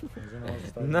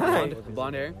 Nice.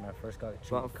 Blonde hair? When I first got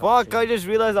Fuck! I just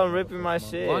realized I'm ripping my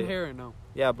shit. Blonde hair or no?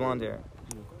 Yeah, blonde hair.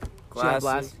 She had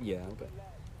Glasses. Yeah, okay.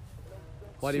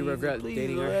 Why do you regret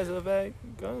dating her?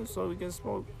 Gun so we can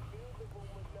smoke.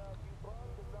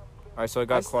 Alright, so it I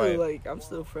got still quiet. I'm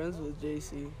still friends with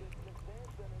JC.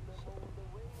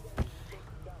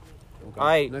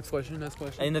 Alright, Next question.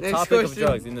 in the Next topic of question.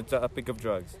 drugs. In the topic of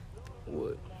drugs.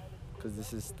 What? Because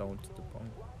this is Stone to the Bone.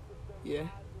 Yeah.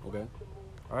 Okay.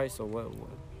 Alright, so what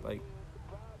like,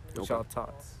 what's Okay. y'all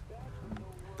thoughts?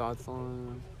 Thoughts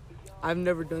on? I've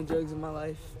never done drugs in my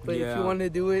life, but if Yeah. you want to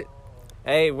do it,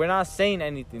 Hey, we're not saying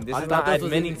anything. This is not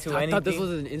admitting to I thought this anything.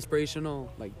 was an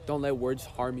inspirational. Like, don't let words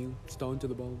harm you. Stone to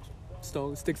the bones.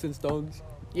 Stone, sticks and stones.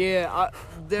 yeah,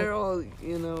 they're all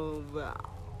but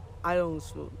I don't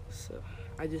smoke, so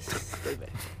I just stay back.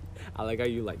 I like how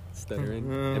you like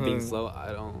stuttering and being slow.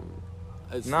 I don't.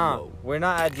 It's Nah, slow. we're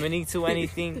not admitting to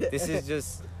anything. This is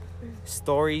just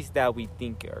stories that we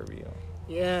think are real.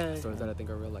 Yeah. Stories that I think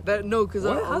are real. Like That no, because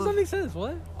What? How does that make sense?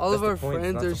 What? all of That's our the point, it's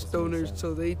friends not are supposed to make stoners, sense.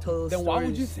 so they tell us Then why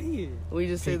would you stories. say it? We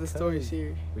just say the stories Because-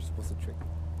 here. We're supposed to trick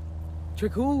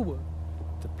Trick who?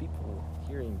 the people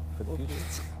hearing for the future.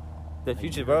 The Like,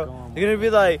 future, you're bro. going They're gonna be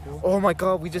like, oh my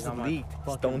god, we just Got my leaked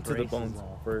fucking Stone to the braces Bones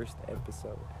on. first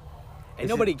episode. Ain't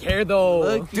nobody care though.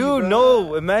 Look, Dude, bro.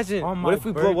 no, imagine. On What my if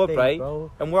we blow up, birthday, right?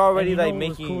 bro. And we're already And you know like what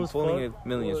was making, cool as pulling fuck?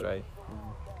 millions, What? right?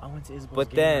 I went to Isabel's But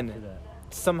game then- after that.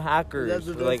 Some hackers That's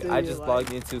the were best like, day I of just your logged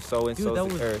life. into so and Dude, so's that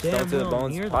was or damn Stone to the well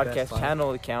Bones near the best podcast spot.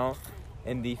 channel account,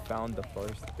 and they found the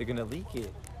first. They're gonna leak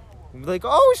it. And be like,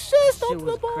 oh shit, Stone Shit to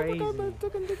the was Bones.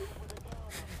 crazy.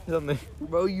 Something.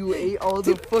 Bro, you ate all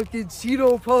the fucking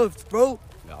Cheeto puffs, bro.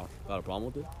 Y'all got a problem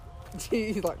with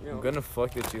it? He's like, I'm no. gonna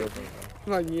fuck the Cheeto thing,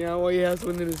 bro. Like, yeah, why he has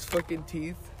one in his fucking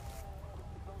teeth.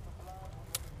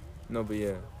 No, but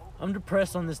yeah. I'm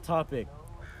depressed on this topic.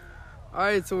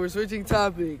 Alright, so we're switching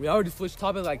topic. We already switched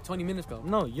topic like 20 minutes ago.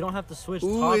 No, you don't have to switch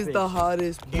Who topics. is the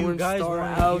hottest Do you porn guys star wanna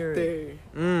out hear there?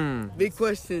 Mm. Big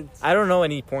questions. I don't know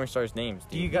any porn stars' names.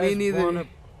 Do you dude. guys neither. want to?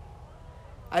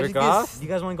 I Jerk just off? Do you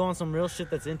guys want to go on some real shit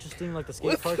that's interesting, like the skate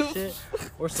What park the shit?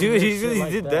 Or some Dude, real he shit really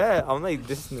like did that. I'm like,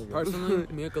 this nigga. Personally,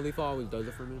 Mia Khalifa always does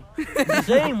it for me.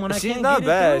 Same when I She's can't not get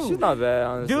bad. It through. She's not bad,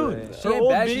 honestly. Dude, She her ain't old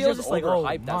bad, she's videos, just it's like, oh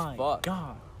overhyped as my fuck.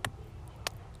 god.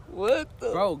 What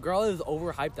the? Bro, girl is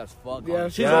overhyped as fuck. Yeah,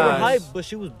 honestly. She's Yes. overhyped, but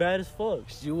she was bad as fuck.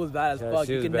 She was bad as Yeah, fuck.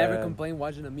 she You was can never bad. complain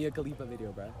watching a Mia Khalifa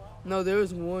video, bro. No, there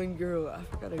was one girl. I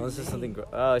forgot her Unless name. it's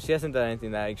something. She hasn't done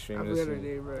anything that I extreme. forgot this her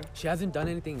year. name, bro. She hasn't done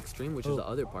anything extreme, which is Oh, the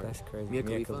other part. That's crazy. Mia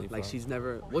Khalifa. Like she's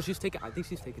never. Well, she's taken. I think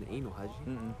she's taken anal, has she?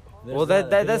 Mm-mm. There's Well, that's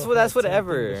video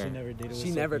whatever. that She never did it.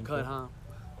 She never cut, huh?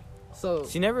 So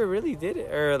She never really did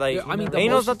it, or like. Yeah, I mean, the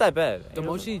anal's most- not that bad. the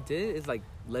most she did is like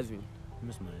lesbian.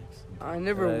 Miss my ex. I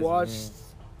never That's- watched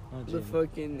Oh, the Jamie.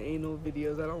 fucking anal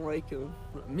videos. I don't like them.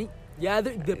 Me, yeah,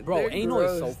 bro, They're anal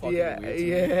is so gross. fucking Yeah, weird. to me.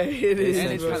 yeah, it is.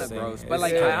 And it's kind of interesting. gross, but It's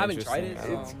like kinda I haven't tried it.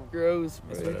 interesting. So It's I'm- gross,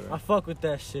 It's bro. whatever. I fuck with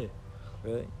that shit.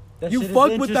 Really? That You shit is fuck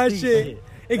with that interesting shit.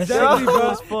 That Exactly, shit is bro. cool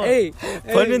as fuck. Hey,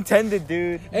 Pun hey, intended,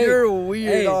 dude. hey, You're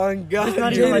weird hey, on God. It's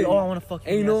not Jamie, even like, oh, I want to fuck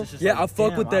you. anal? It's just Yeah, like, I fuck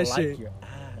damn, with that I like shit. your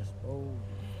ass,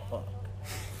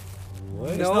 What?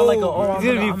 It's No. not like a, oh,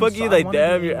 He's gonna be fucking like, wanna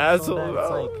damn, be your in it so asshole, bad. bro.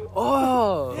 It's like,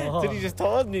 Oh. Dude, he just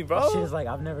told me, that bro. shit is like,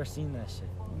 I've never seen that shit.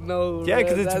 No. Yeah,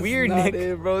 'cause it's that's weird, not Nick.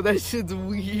 It, bro. That shit's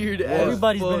weird. as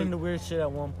Everybody's fuck. been into weird shit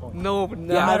at one point. No, but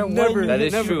No matter what never. you That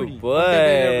is never. true,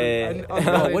 Okay, Okay, but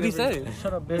never. What'd he never. say?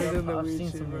 Shut up, bitch. Been into I've weird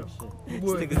seen shit, some bro. weird shit.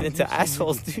 What? this nigga's into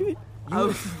assholes, dude. I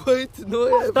was what?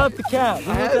 No, Stop the cap. We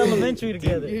went I- to elementary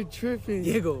together. You're tripping.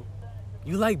 Diego,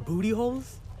 you like booty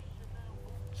holes?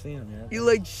 Seen them, yeah. You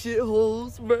like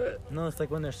shitholes, bro? No, it's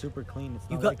like when they're super clean. It's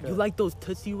You not got like you like those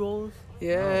Tootsie Rolls?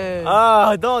 Yeah.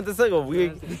 Ah, don't. That's like a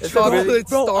weird. That's like Chocolate really,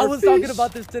 Bro, I was starfish. talking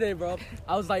about this today, bro.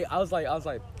 I was like,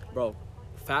 bro,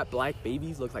 fat black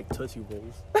babies look like Tootsie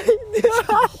Rolls.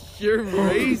 You're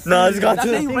racist. Nah, it's got That's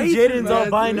to ain't think racist, Jaden's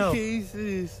bro. albino.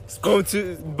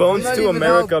 bones to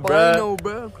America, bruh. No,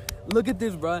 bro. Look at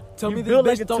this, bro. Tell You me this built bitch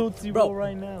like a don't, Tootsie bro. Roll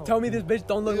right now. Tell me this bitch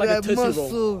don't look Look like a at that Tootsie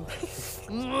Roll.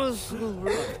 muscle,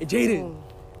 bro. Jaden,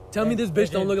 tell me this bitch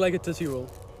don't Jaden. look like a Tootsie Roll.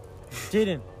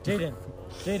 Jaden.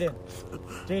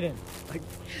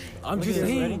 I'm Look just at this,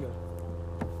 saying. ready?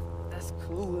 That's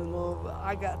cool and all, but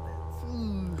I got that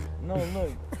too. No,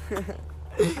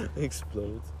 look.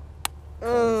 Explodes.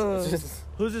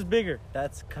 Whose is bigger?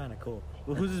 That's kind of cool.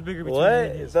 But whose is bigger between What? me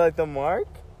and his? Is that like the mark?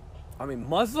 I mean,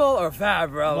 muscle or fat,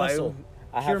 bro? Muscle.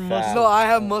 I Pure have muscle. fat. No, I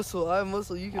have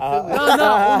muscle. You can feel it. No,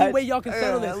 no. Only way y'all can I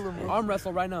settle got this. hella muscle. Arm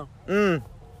wrestle right now.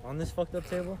 On this fucked up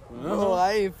table? No,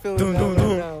 I ain't feeling Dun, that dun, right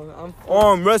dun. now. I'm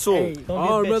Arm wrestle. Hey, don't be a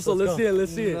Arm bitch, wrestle. Let's go. see it.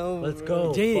 Let's see it. No, Let's bro.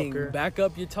 go. Jaden, fucker. back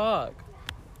up your talk.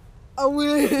 I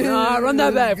win. Nah, run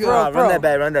that back, Let's bro. go. Run that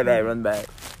back.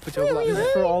 Put your this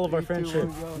is for all of our Three, two, friendship.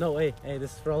 one, go. No, hey,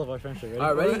 this is for all of our friendship. Ready?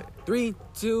 All right, ready? 3,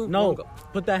 2, No, 1, go.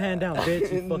 put that hand down,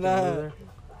 bitch. You fucking Nah. loser.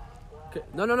 Okay.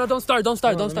 No, don't start. Don't Come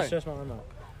on, start. let me stretch my arm out.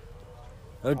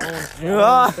 I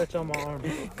Ah. wanna stretch out my arm.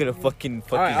 Gonna fucking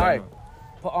All right, his all right. arm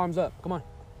out. Put arms up. Come on.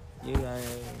 You got a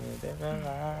different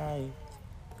life.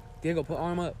 Diego, put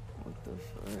arm up. What the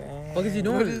fuck? What is he What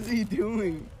doing? is he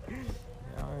doing?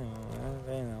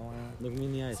 Look me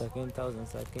in the eyes. Sucking toes and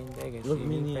sucking dick and Look she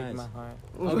me in the break eyes. my heart.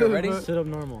 Okay, ready? Sit up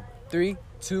normal. 3,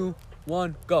 2,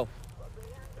 1, go.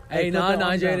 Hey, Hey, put nah, the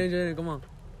arm down. Jaden, come on.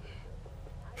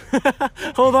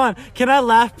 Hold on. Can I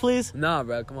laugh, please? Nah,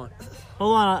 bro, come on.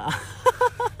 Hold on.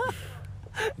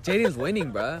 Jaden's winning,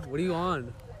 bro. What are you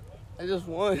on? I just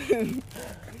won.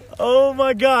 Oh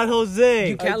my God, Jose.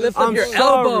 You can't lift up I'm your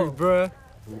sorry, elbow. bruh.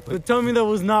 But tell me that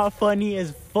was not funny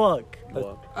as fuck.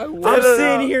 What? I won. I'm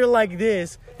sitting here like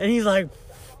this, and he's like,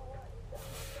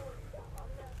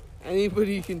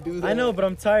 Anybody can do that. I know, but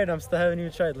I'm tired. I'm still haven't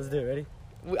even tried. Let's do it. Ready?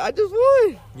 I just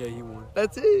won. Yeah, he won.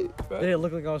 That's it. Bro. Did it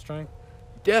look like I was trying?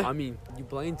 Yeah. I mean, you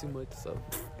playing too much, so.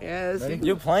 Yeah, that's Ready? it.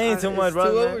 You're playing too much, It's bro.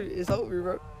 over. It's over,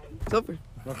 bro. It's over.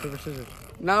 Rock, paper, scissors.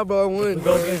 Nah, bro, I won. Go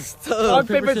Bro. again. It's tough. Rock,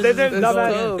 paper, scissors. It's Not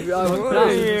bad. tough. I Rock, won. paper,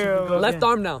 scissors. Go Left again.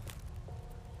 arm now.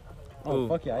 Oh, Ooh.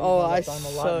 fuck yeah. I use Oh, my I left arm a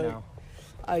lot suck. now.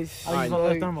 I I use suck. my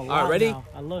left arm a lot ready? now.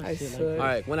 I love I shit like suck. that. All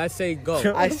right, when I say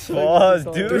go. I suck. Pause,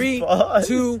 It's dude. over. 3, Pause.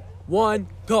 2, 1,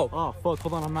 go. Oh, fuck.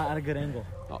 Hold on. I'm not at a good angle.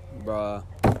 Oh, bruh.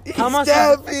 How am I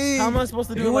Stabbed supposed- me. How am I supposed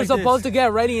to do You it were like supposed this? to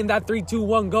get ready in that 3, 2,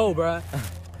 1, go, bruh.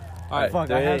 All right.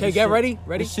 Fuck, I had Okay, this get shit. ready.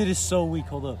 Ready? This shit is so weak.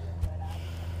 Hold up.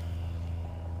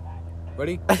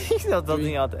 Ready? He's not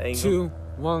something out the angle. 2,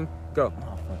 1, go.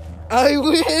 Oh, fuck yeah. I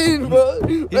win, bro.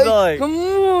 like- come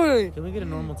on. Can we get a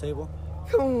normal table?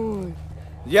 Come on.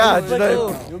 Yeah, Let's just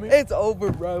go. like, It's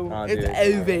over, bro. Nah, it's dude.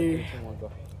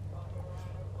 over.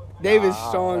 David's Nah,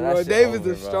 strong, that bro. shit David's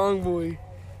over, a bro. strong boy.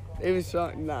 David's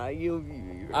strong. Nah, you'll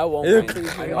be. I won't Yeah.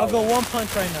 win. I'll go one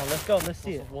punch right now. Let's go. Let's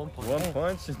see it. One punch. one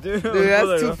punch, dude. Dude,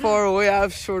 that's too far away. I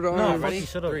have short arms. No, Ready? fucking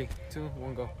shut up. 3, 2,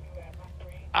 1, go.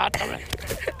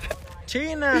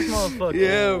 Cheating ass motherfucker.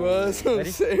 Yeah, bro. That's what I'm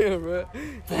Ready? saying, bro.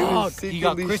 Fuck, he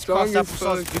got crisscross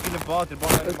applesauce, drinking the ball, the ball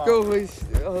in his Let's mouth. go, boys.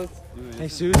 Oh,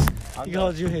 Jesus. He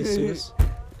called you Jesus.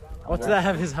 What's that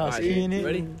have his house All key in it?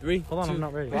 Ready? 3, Hold on, 2, I'm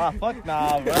not ready. Ah, fuck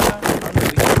nah, bro. I'm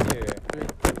really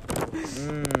here.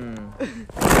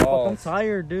 Fuck, I'm Balls.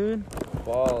 tired, dude.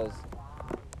 Balls.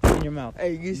 In your mouth.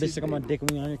 hey, you Bitch, suck on my dick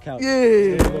when we on your couch. Yeah.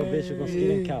 Little bitch, we're gonna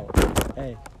skeet and count.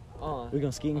 Hey, on. we're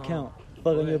gonna skeet and count.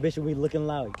 Fuck on your bitch and we looking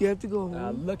loud. You have to go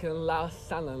home. Looking loud,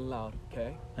 sounding loud,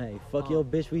 okay? Hey, fuck your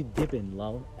bitch, we dipping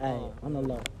low. Hey, on the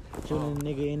low. Shooting a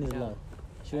nigga in his low.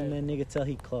 Shooting that nigga till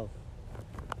he close.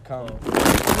 Come. Fuck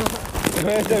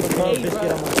bitch,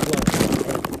 get on my flow.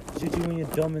 Hey, shoot you when you're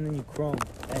dumb and then you chrome.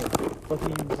 Hey, fuck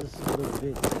you just a little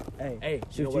bitch. Hey, Hey, you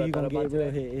shoot know you, what I you gonna thought about get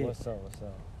real today? hit. Yeah. What's up? What's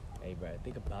up? Hey, bro,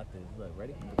 think about this. Look,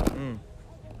 ready? Mm.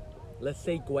 Let's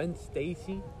say Gwen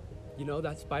Stacy, you know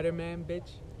that Spider-Man bitch?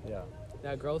 Yeah.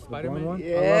 That girl The Spider-Man? blonde one?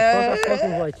 Yeah. I fuck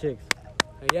with white chicks.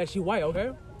 Yeah, she white,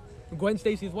 okay? Gwen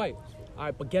Stacy's white. All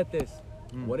right, but get this.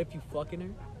 What if you fucking her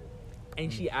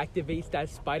and she activates that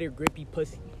spider grippy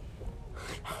pussy?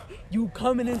 You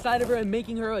coming inside of her and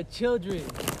making her a children.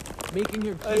 Making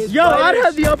her kids. Yo, I'd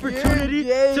have the opportunity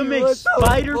to make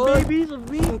spider babies of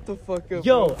me. What the fuck up?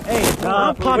 Yo, hey,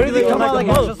 I'm popular They on come out like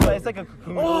like a mouse. it's like a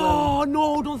cocoon. Oh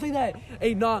no! Don't say that.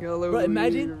 Hey, nah, Yo, bro. Louis,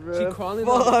 Imagine bro. she crawling.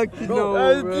 Fuck bro.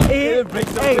 no, bro.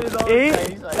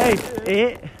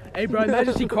 Hey, bro.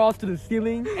 Imagine she crawls to the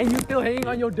ceiling and you still hanging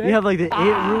on your deck. You have like the it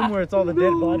room where it's all the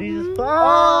dead bodies.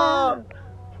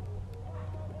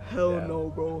 Hell no,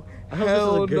 bro. I hope this is a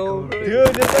Hell good no, convo. bro.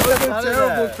 Dude, this That is was a none of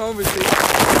terrible that.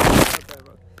 conversation.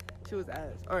 She was ass.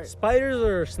 All right. Spiders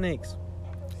or snakes?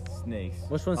 Snakes.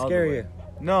 Which one's All the scarier? way.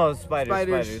 No, spiders.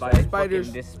 Spiders. Spiders. Spiders. I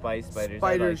fucking despise spiders. I like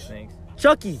Spiders. snakes.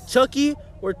 Chucky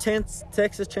or Texas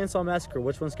Chainsaw Massacre?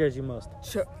 Which one scares you most?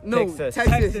 No, Texas.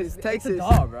 Texas. It's a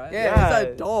dog, right? Yeah,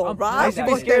 it's a dog, I'm bro. proud I of used to that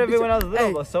be shit. scared of it when I was little,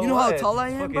 Hey, but so you know how what? tall I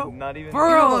am, Fucking bro? Not even. You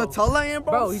know how tall I am,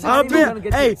 bro? Bro, he's I've not even been, gonna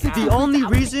get hey, to the the only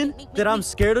reason that I'm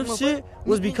scared of shit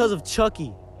was because of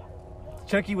Chucky.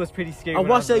 Chucky was pretty scary. I when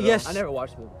watched was that, little. yes. I never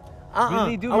watched it.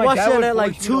 Really, dude, I my watched dad that would at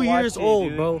like force me to 2 years watch it, old,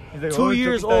 dude. bro. He's like, 2 "Oh,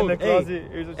 years Chucky's down in old. the Hey, closet,"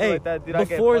 or some shit hey, like that. Dude, I get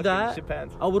before fucking that, shit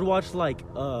pants. I would watch like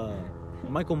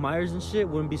Michael Myers and shit.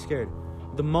 Wouldn't be scared.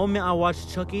 The moment I watched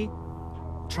Chucky,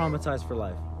 traumatized for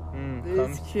life.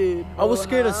 This kid. I was bro,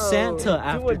 scared of how? Santa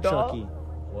after a doll? Chucky.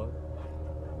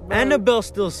 What? Annabelle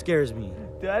still scares me.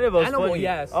 Dude, Annabelle's Annabelle, funny.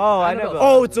 yes. Oh, Annabelle. Annabelle.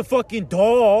 Oh, it's a fucking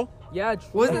doll. Yeah,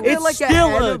 Wasn't there It's like still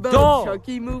an a Annabelle doll.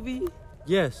 Chucky movie?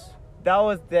 Yes. That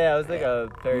was like a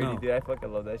parody, No. dude. I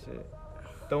fucking love that shit.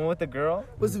 The one with the girl,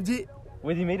 Was it?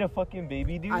 where he made a fucking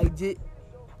baby, dude. I did.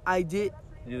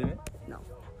 You did it?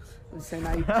 I'm saying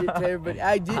I did to everybody.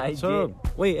 I did. I Shut did.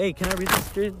 up. Wait, hey, can I read this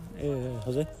straight?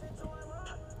 Jose?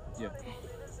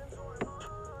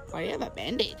 I have a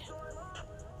band-aid.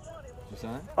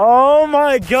 Oh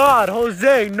my God,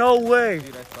 Jose! No way.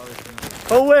 Dude, I saw this.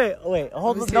 Oh wait,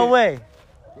 hold me on. see No it. way.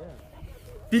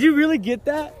 Did you really get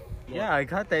that? Yeah, I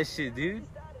got that shit, dude.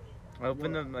 I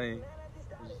opened up my.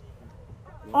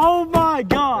 Oh my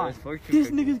God! There's fortune This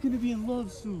cookie. nigga's gonna be in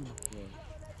love soon.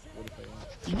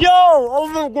 Yo! Oh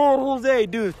my God, Jose,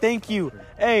 dude, thank you.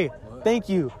 Hey, thank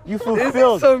you. You This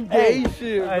fulfilled. is some gay Hey,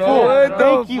 shit, I bro. know. What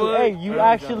thank the you. fuck? Hey, you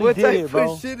actually What did type it,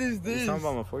 bro. of shit is He's this? talking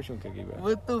about my fortune cookie, bro.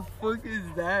 What the fuck is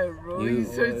that, bro? You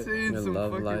start saying some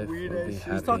fucking weird ass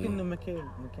shit. He's talking to Mackenzie.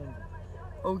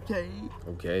 Okay.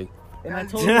 Okay. And I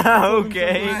That's told him. I told him to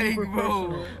Okay. be Like, super bro.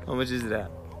 professional. How much is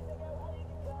that?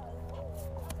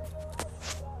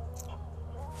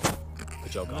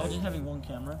 Imagine having one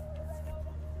camera.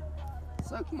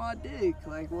 Suck my dick.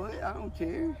 Like what? I don't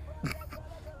care.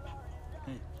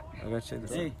 I got you.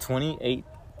 Hey. 28,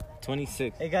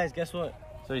 26, Hey guys, guess what?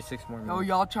 36 more Yo, minutes.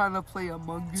 y'all trying to play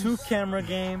Among Us? Two camera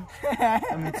game.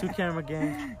 Two camera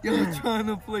gang. Y'all trying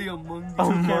to play Among Us?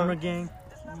 Two camera gang.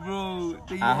 Bro,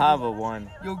 I have a one.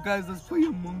 Yo, guys, let's play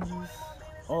Among Us.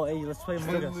 Oh, hey, let's play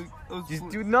Among Us. Let's Just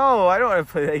play- dude, no, I don't want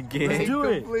to play that Let's game. do go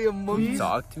it. Play Among Us.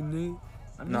 Talk to me.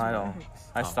 No, I don't.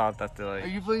 I stopped after Are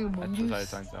like. you playing I Among tried Us?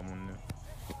 talking to someone new.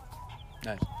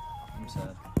 I'm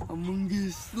sad. Among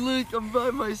Us. Look, I'm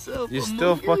by myself. You Among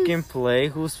still Us. fucking play?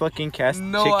 Who's fucking cast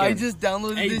No, chicken? I just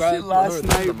downloaded Hey, this bro, shit last the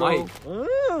night, bro. mic.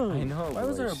 Ooh. I know. Why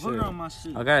was boy, there a booger shit. on my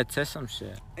shit? I gotta test some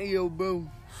shit. Hey, yo, bro.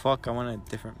 Fuck, I want a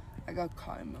different. I got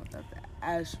cotton mouth at the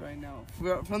ass right now.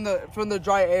 From the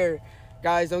dry air.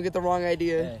 Guys, don't get the wrong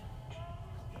idea. Hey.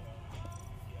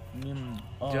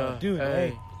 Yeah, Dude,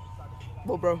 hey.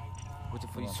 Well, bro, What the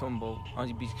fuck is Trumbo?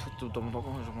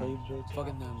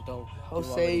 Fucking them dope.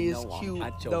 Jose is cute,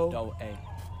 At your though. dough, ayy.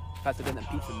 Faster than that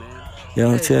pizza, man.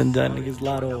 Yo, tell that niggas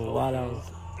lotto, lotto.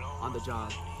 On the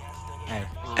job. Hey,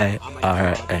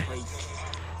 alright, hey.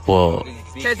 Well,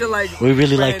 catch it like we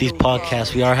really like these random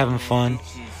podcasts. We are having fun.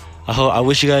 I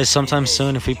wish you guys sometime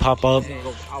soon, if we pop up,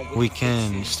 we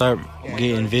can start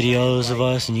getting videos of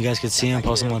us and you guys could see them,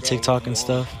 post them on TikTok and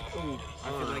stuff.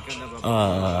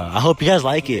 I hope you guys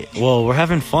like it. Well, we're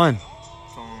having fun.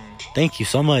 Thank you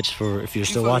so much for if you're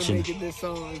still watching. making this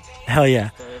song. Hell yeah.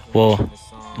 Well,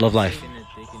 love life.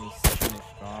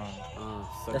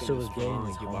 That shit was gay in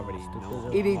this You home. already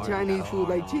know. Eating Chinese food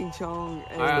like Ching Chong.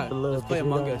 And Alright, let's play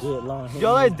Among Us.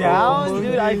 Y'all are down,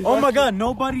 dude. Oh my god,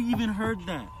 nobody even heard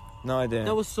that. No, I didn't.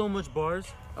 That was so much bars.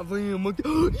 I'm playing a monkey.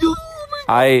 Yo,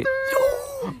 I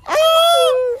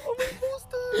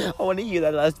poster. want to hear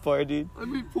that last part, dude. I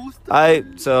mean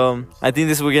poster. So I think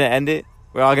this is we're gonna end it.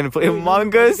 We're all gonna play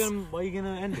Among Us. Why are you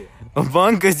gonna end it?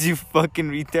 Among Us, you fucking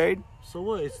retard. So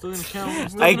what? It's still gonna count. We're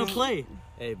still I- gonna play.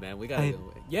 Hey, man, we gotta.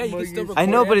 Yeah, you can still record I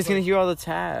know, but it, it's gonna hear all the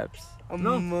tabs.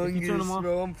 No, Among if you turn them Us, off.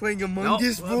 bro. I'm playing Among No,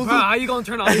 Us, bro. bro, how you gonna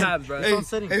turn on tabs, bro? Hey, on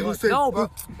settings. hey, Jose. No, bro.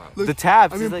 Look, The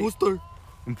tabs I'm is in like. poster.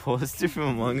 Imposter from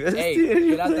Among Us. Hey, dude,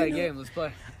 get out that game. Let's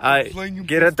play. Alright, Playing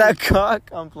get at that cock.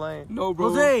 I'm playing. No, bro.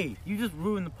 Jose, you just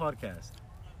ruined the podcast.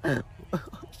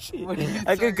 Shit. What are you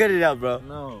I can cut it out, bro.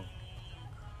 No.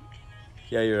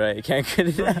 Yeah, you're right. You can't cut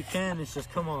it You out. can, it's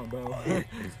just come on, bro.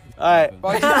 Alright. Bro,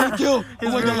 I just got a kill. His Oh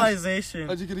my gosh. realization.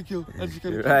 How'd you get a kill? How'd you get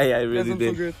a You're kill? right, I Guys, really I'm so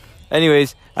did. good.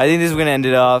 Anyways, I think this is gonna end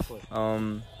it off.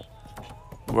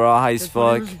 We're all high as That's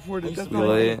not fuck. even supported. That's We not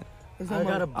lit. mine. That's not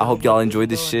mine. I hope y'all enjoyed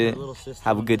this shit.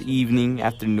 Have a good evening,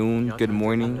 afternoon, good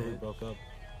morning.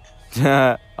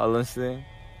 Honestly,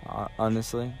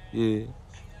 yeah.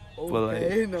 But like,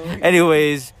 Okay, no.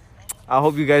 anyways, I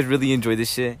hope you guys really enjoyed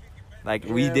this shit. Like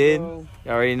we Yeah, did. bro.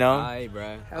 You already know. Alright, bro.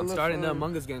 I'm Hella starting the fun.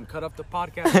 Among Us game. Cut up the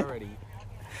podcast already.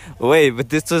 Wait, but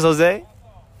this was Jose?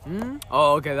 Hmm?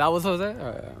 Oh, okay. That was Jose?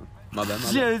 Alright. My bad.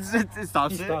 My bad. It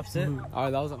stops He stops it.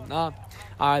 Alright, that was nah.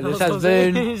 Alright, this was has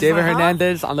Jose. been He's David like, huh?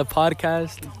 Hernandez on the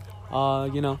podcast.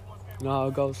 You know how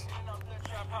it goes.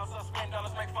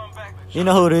 You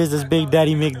know who it is? This Big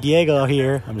Daddy McDiego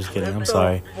here. I'm just kidding. I'm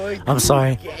sorry. I'm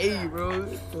sorry. Gay, bro.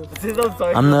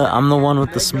 I'm the one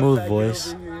with the smooth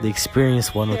voice, the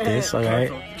experienced one with this. All right.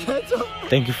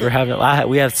 Thank you for having.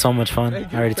 We had so much fun.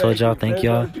 I already told y'all. Thank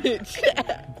y'all.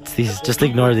 Just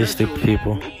ignore these stupid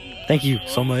people. Thank you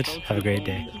so much. Have a great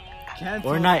day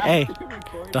or night. Hey,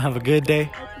 don't have a good day.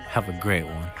 Have a great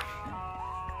one.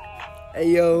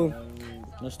 Hey, yo.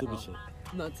 No stupid shit.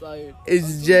 Not tired.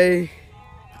 It's Jay.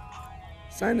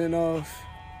 Signing off.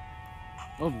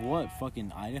 Of what?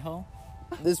 Fucking Idaho?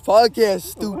 This podcast,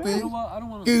 stupid. I don't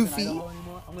want Goofy. anymore.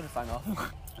 I'm gonna sign off.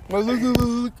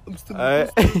 Look. I'm still. Alright.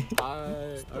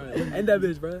 Alright. End that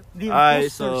bitch, bro.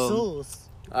 Alright, so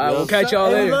Alright, we'll catch y'all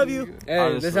later. love you.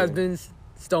 Hey, this has been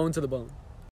Stone to the Bone.